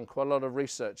system, I've done quite a lot of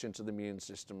research into the immune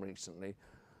system recently,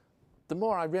 the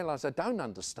more I realise I don't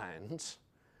understand,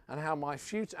 and how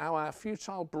our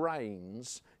futile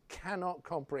brains cannot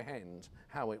comprehend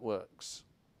how it works.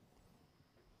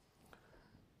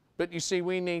 But you see,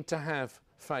 we need to have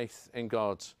faith in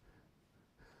God.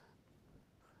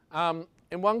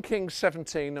 In 1 Kings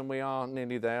 17, and we are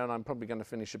nearly there, and I'm probably going to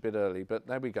finish a bit early, but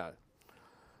there we go.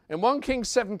 In 1 Kings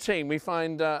 17, we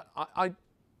find,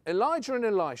 Elijah and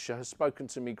Elisha has spoken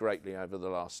to me greatly over the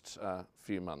last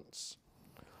few months.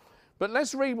 But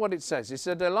let's read what it says. It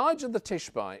said, Elijah the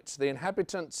Tishbite, the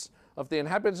inhabitants of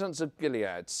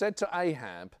Gilead, said to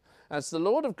Ahab, as the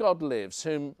Lord of God lives,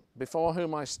 before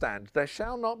whom I stand, there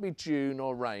shall not be dew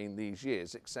nor rain these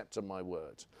years, except on my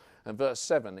word. And verse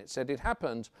 7, it said, it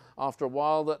happened after a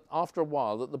while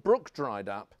that the brook dried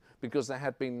up, because there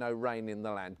had been no rain in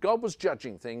the land. God was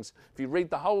judging things. If you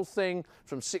read the whole thing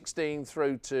from 16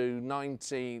 through to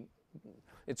 19,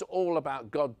 it's all about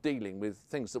God dealing with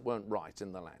things that weren't right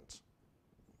in the land.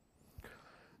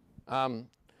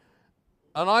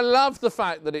 And I love the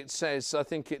fact that it says, I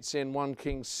think it's in 1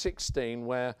 Kings 16,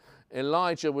 where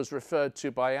Elijah was referred to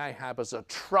by Ahab as a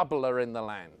troubler in the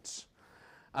land.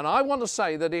 And I want to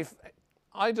say that if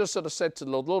I just sort of said to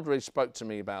the Lord really spoke to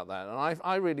me about that, and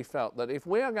I really felt that if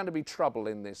we are going to be trouble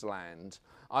in this land,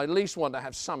 I at least want to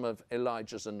have some of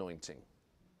Elijah's anointing.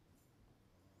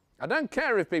 I don't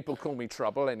care if people call me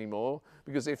trouble anymore,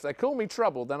 because if they call me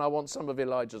trouble, then I want some of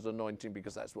Elijah's anointing,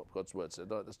 because that's what God's word said.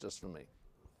 That's just for me.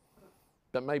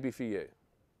 But maybe for you.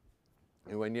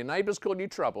 And when your neighbours call you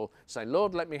trouble, say,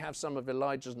 Lord, let me have some of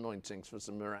Elijah's anointings for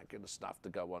some miraculous stuff to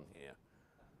go on here.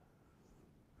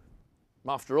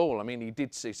 After all, I mean, he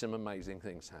did see some amazing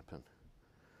things happen.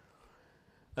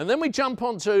 And then we jump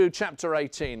on to chapter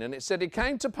 18, and it said, it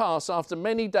came to pass after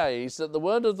many days that the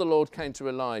word of the Lord came to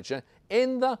Elijah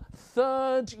in the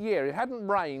 3rd year. It hadn't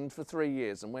rained for 3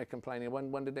 years, and we're complaining,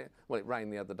 when did it? Well, it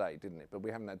rained the other day, didn't it? But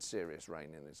we haven't had serious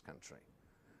rain in this country.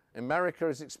 America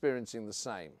is experiencing the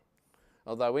same.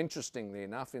 Although, interestingly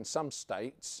enough, in some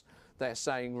states, they're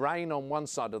saying rain on one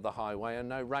side of the highway and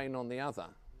no rain on the other.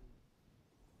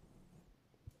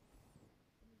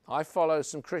 I follow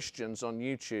some Christians on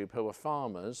YouTube who are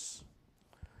farmers.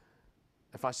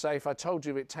 If I told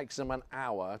you it takes them an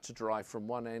hour to drive from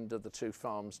one end of the two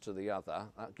farms to the other,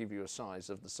 that'll give you a size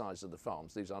of the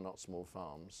farms. These are not small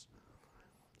farms.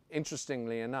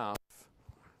 Interestingly enough,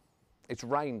 it's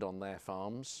rained on their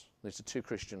farms. These are 2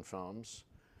 Christian farms,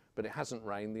 but it hasn't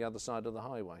rained the other side of the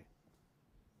highway.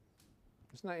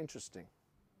 Isn't that interesting?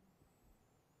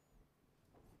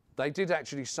 They did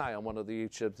actually say on one of the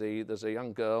YouTube, there's a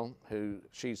young girl who,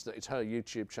 it's her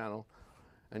YouTube channel,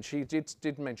 and she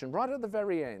did mention right at the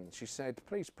very end, she said,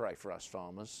 please pray for us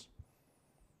farmers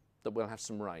that we'll have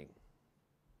some rain.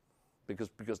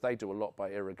 Because they do a lot by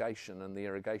irrigation, and the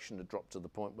irrigation had dropped to the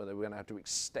point where they were going to have to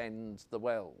extend the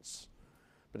wells.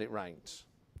 But it rained,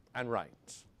 and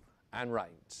rained, and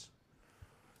rained.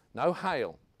 No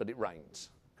hail, but it rained.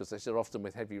 Because they said often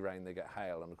with heavy rain they get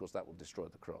hail, and of course that will destroy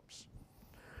the crops.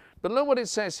 But look what it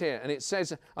says here, and it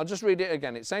says, I'll just read it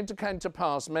again. It came to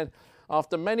pass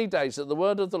after many days that the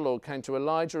word of the Lord came to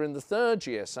Elijah in the 3rd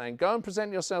year, saying, go and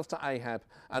present yourself to Ahab,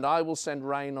 and I will send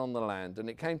rain on the land. And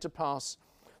it came to pass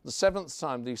the 7th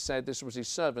time that he said, this was his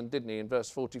servant, didn't he, in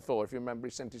verse 44. If you remember,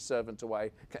 he sent his servant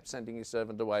away, kept sending his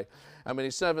servant away. And when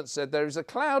his servant said, there is a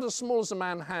cloud as small as a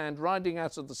man's hand riding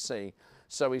out of the sea.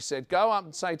 So he said, go up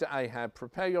and say to Ahab,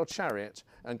 prepare your chariot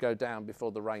and go down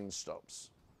before the rain stops.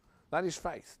 That is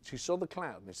faith. She saw the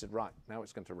cloud and he said, right, now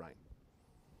it's going to rain.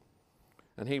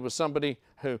 And he was somebody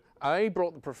who, A,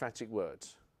 brought the prophetic word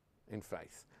in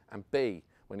faith, and B,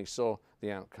 when he saw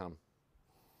the outcome.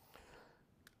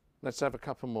 Let's have a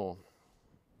couple more.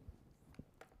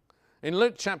 In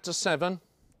Luke chapter 7,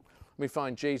 we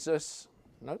find Jesus.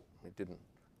 Nope, it didn't.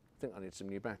 I think I need some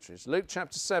new batteries. Luke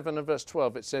chapter 7 and verse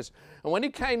 12, it says, and when he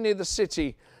came near the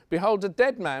city, behold, a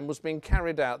dead man was being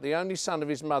carried out, the only son of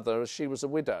his mother, as she was a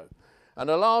widow. And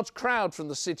a large crowd from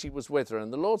the city was with her.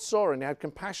 And the Lord saw her, and he had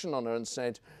compassion on her, and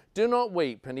said, do not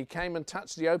weep. And he came and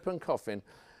touched the open coffin,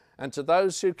 and to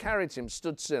those who carried him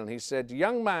stood still. And he said,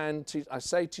 young man, I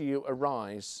say to you,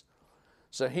 arise.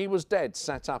 So he was dead,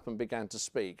 sat up, and began to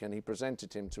speak. And he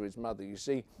presented him to his mother. You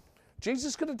see,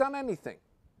 Jesus could have done anything.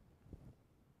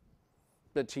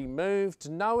 But he moved,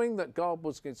 knowing that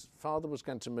his Father was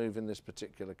going to move in this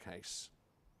particular case.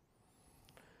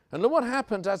 And look what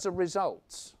happened as a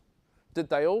result. Did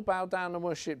they all bow down and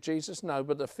worship Jesus? No,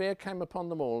 but the fear came upon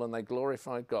them all, and they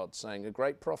glorified God, saying, a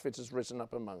great prophet has risen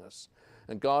up among us,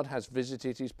 and God has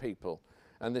visited his people.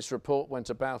 And this report went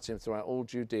about him throughout all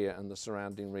Judea and the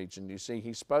surrounding region. You see,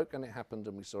 he spoke and it happened,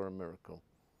 and we saw a miracle.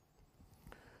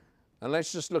 And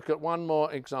let's just look at one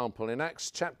more example in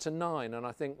Acts chapter 9, and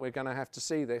I think we're going to have to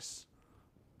see this.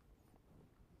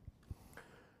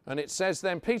 And it says,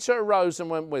 then Peter arose and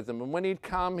went with them, and when he'd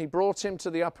come, he brought him to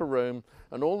the upper room,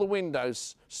 and all the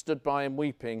windows stood by him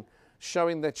weeping,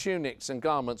 showing their tunics and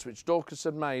garments which Dorcas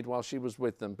had made while she was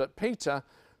with them. But Peter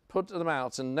put them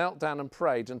out and knelt down and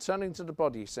prayed, and turning to the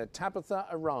body, he said, "Tabitha,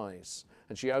 arise."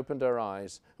 And she opened her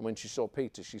eyes, and when she saw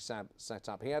Peter, she sat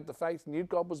up. He had the faith, knew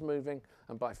God was moving,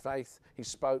 and by faith he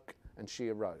spoke, and she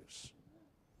arose.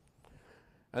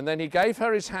 And then he gave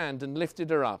her his hand and lifted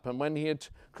her up, and when he had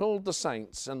called the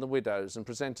saints and the widows and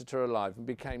presented her alive, and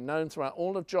became known throughout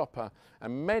all of Joppa,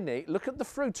 and many, look at the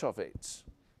fruit of it.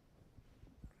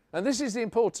 And this is the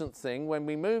important thing, when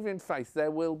we move in faith,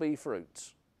 there will be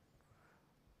fruit,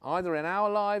 either in our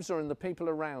lives or in the people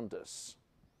around us.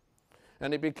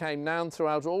 And it became known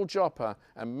throughout all Joppa,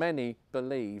 and many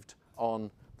believed on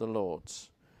the Lord.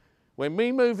 When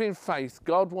we move in faith,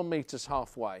 God will meet us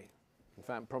halfway. In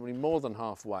fact, probably more than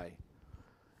halfway.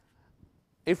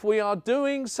 If we are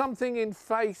doing something in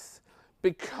faith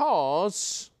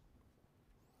because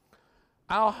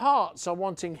our hearts are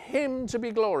wanting him to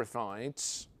be glorified,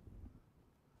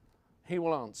 he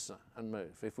will answer and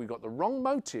move. If we've got the wrong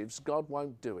motives, God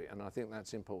won't do it, and I think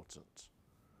that's important.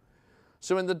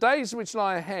 So in the days which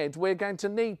lie ahead, we're going to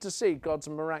need to see God's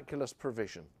miraculous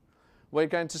provision. We're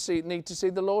going to need to see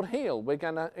the Lord heal. We're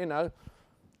going to,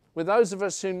 with those of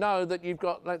us who know that you've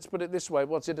got, let's put it this way,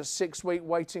 what's it, a 6-week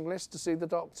waiting list to see the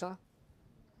doctor?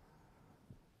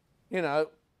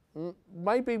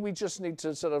 Maybe we just need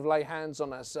to sort of lay hands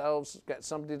on ourselves, get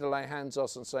somebody to lay hands on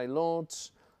us and say, "Lord,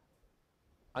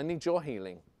 I need your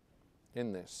healing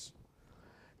in this."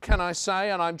 Can I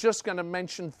say, and I'm just going to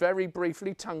mention very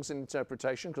briefly tongues and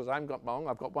interpretation, because I haven't got long,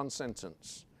 I've got one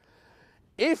sentence.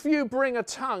 If you bring a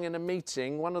tongue in a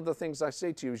meeting, one of the things I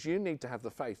say to you is you need to have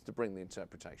the faith to bring the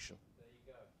interpretation. There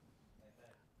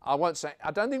you go.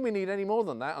 I don't think we need any more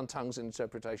than that on tongues and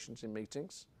interpretations in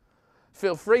meetings.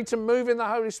 Feel free to move in the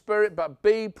Holy Spirit, but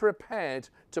be prepared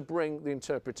to bring the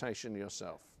interpretation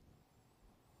yourself.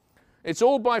 It's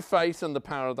all by faith and the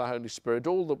power of the Holy Spirit,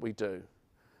 all that we do.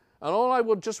 And all I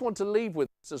would just want to leave with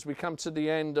us as we come to the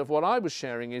end of what I was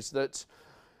sharing is that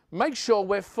make sure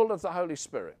we're full of the Holy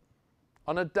Spirit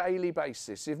on a daily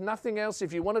basis. If nothing else,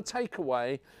 if you want to take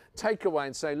away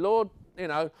and say, "Lord,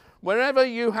 wherever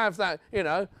you have that,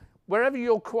 wherever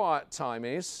your quiet time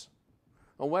is,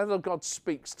 or whether God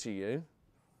speaks to you."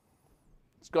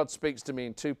 God speaks to me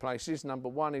in 2 places. Number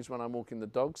 1 is when I'm walking the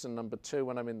dogs, and number 2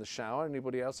 when I'm in the shower.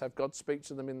 Anybody else have God speak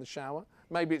to them in the shower?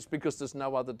 Maybe it's because there's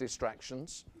no other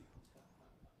distractions.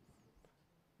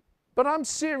 But I'm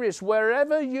serious,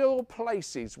 wherever your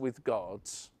place is with God,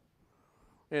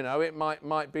 it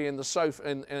might be in the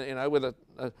sofa, with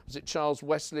was it Charles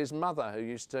Wesley's mother who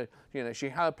used to,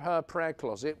 her prayer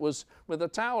closet was with a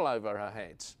towel over her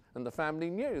head, and the family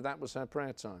knew that was her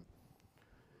prayer time.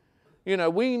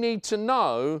 We need to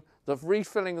know the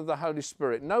refilling of the Holy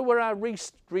Spirit, know where our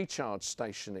recharge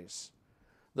station is,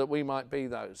 that we might be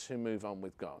those who move on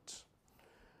with God.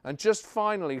 And just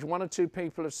finally, 1 or 2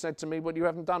 people have said to me, "Well, you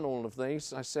haven't done all of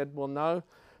these." I said, "Well, no,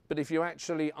 but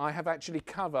I have actually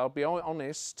covered, I'll be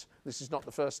honest, this is not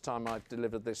the first time I've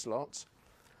delivered this lot.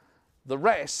 The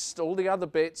rest, all the other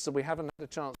bits that we haven't had a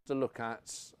chance to look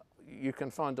at, you can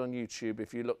find on YouTube.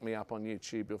 If you look me up on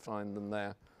YouTube, you'll find them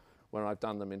there, where I've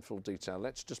done them in full detail."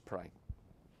 Let's just pray.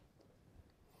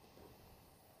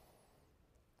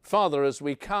 Father, as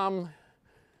we come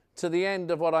to the end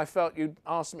of what I felt you'd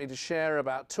asked me to share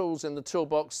about tools in the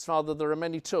toolbox, Father, there are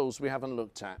many tools we haven't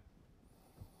looked at.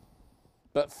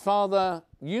 But Father,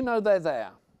 you know they're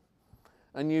there,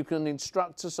 and you can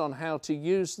instruct us on how to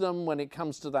use them when it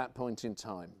comes to that point in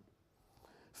time.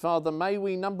 Father, may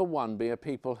we, number 1, be a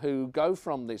people who go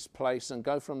from this place and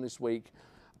go from this week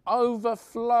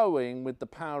overflowing with the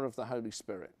power of the Holy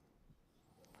Spirit.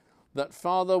 That,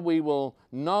 Father, we will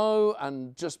know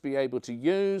and just be able to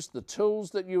use the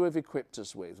tools that you have equipped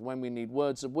us with when we need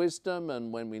words of wisdom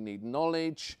and when we need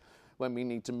knowledge, when we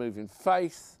need to move in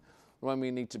faith, when we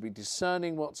need to be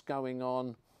discerning what's going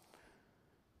on,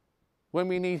 when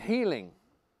we need healing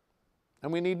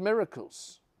and we need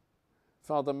miracles.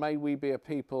 Father, may we be a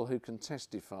people who can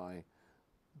testify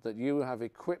that you have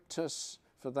equipped us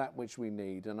for that which we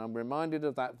need. And I'm reminded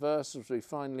of that verse as we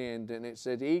finally end, and it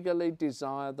said, "Eagerly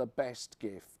desire the best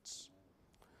gifts."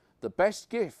 The best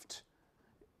gift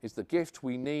is the gift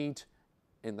we need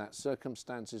in that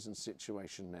circumstances and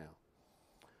situation now.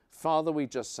 Father, we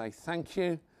just say thank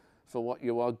you for what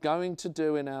you are going to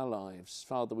do in our lives.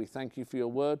 Father, we thank you for your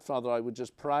word. Father, I would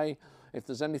just pray if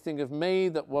there's anything of me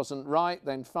that wasn't right,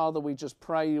 then Father, we just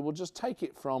pray you will just take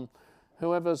it from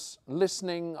whoever's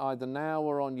listening either now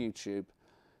or on YouTube.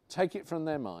 Take it from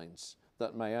their minds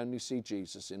that may only see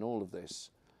Jesus in all of this.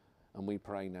 And we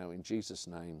pray now in Jesus'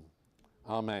 name.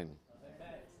 Amen.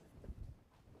 Amen.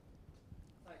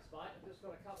 Thanks, Mike. I've just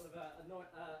got a couple of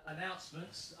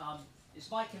announcements. It's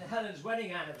Mike and Helen's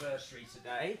wedding anniversary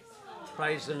today.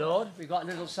 Praise the Lord. We've got a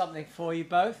little something for you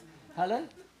both. Helen,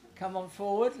 come on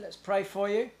forward. Let's pray for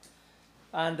you.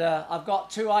 And I've got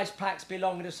 2 ice packs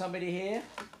belonging to somebody here.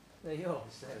 They're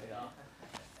yours. There we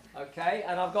are. Okay,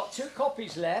 and I've got 2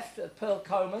 copies left of Pearl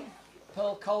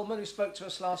Coleman, who spoke to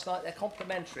us last night. They're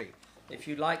complimentary. If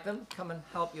you like them, come and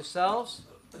help yourselves.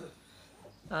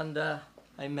 And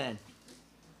amen.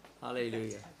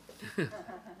 Hallelujah.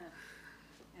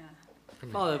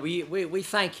 Father, we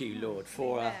thank you, Lord,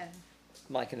 for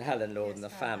Mike and Helen, Lord, and the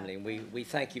family. And we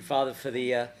thank you, Father, for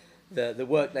the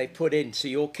work they put into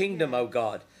your kingdom, oh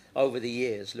God, over the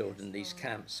years, Lord, in these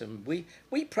camps. And we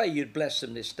pray you'd bless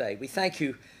them this day. We thank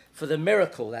you for the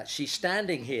miracle that she's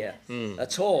standing here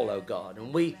at all, oh God.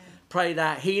 And we pray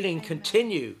that healing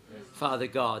continue, Father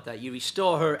God, that you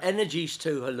restore her energies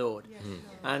to her, Lord.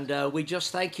 And we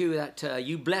just thank you that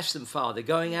you bless them, Father,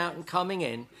 going out and coming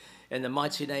in the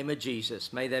mighty name of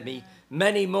Jesus. May there be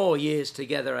many more years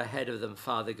together ahead of them,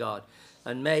 Father God.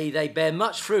 And may they bear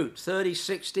much fruit, 30,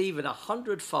 60, even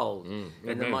 100-fold,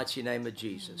 in the mighty name of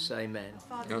Jesus. Amen.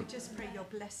 Father, we just pray your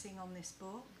blessing on this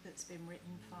book that's been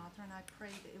written, Father, and I pray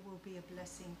that it will be a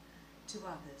blessing to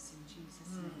others in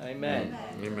Jesus' name. Amen.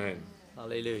 Amen.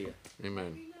 Hallelujah.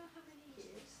 Amen.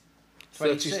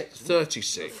 26.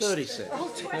 36. 36.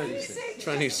 Oh, 26.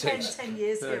 26. 10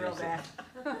 years here or there.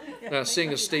 Now,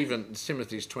 seeing as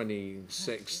Timothy's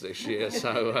 26 this year,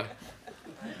 so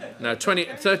no,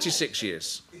 36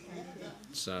 years.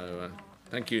 So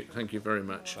thank you very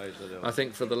much. I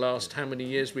think for the last how many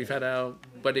years we've had our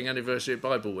wedding anniversary at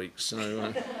Bible Week.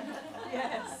 So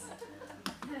Yes.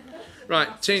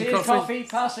 right, tea and Tea and coffee. coffee.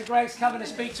 Pastor Greg's coming to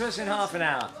speak to us in half an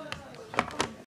hour.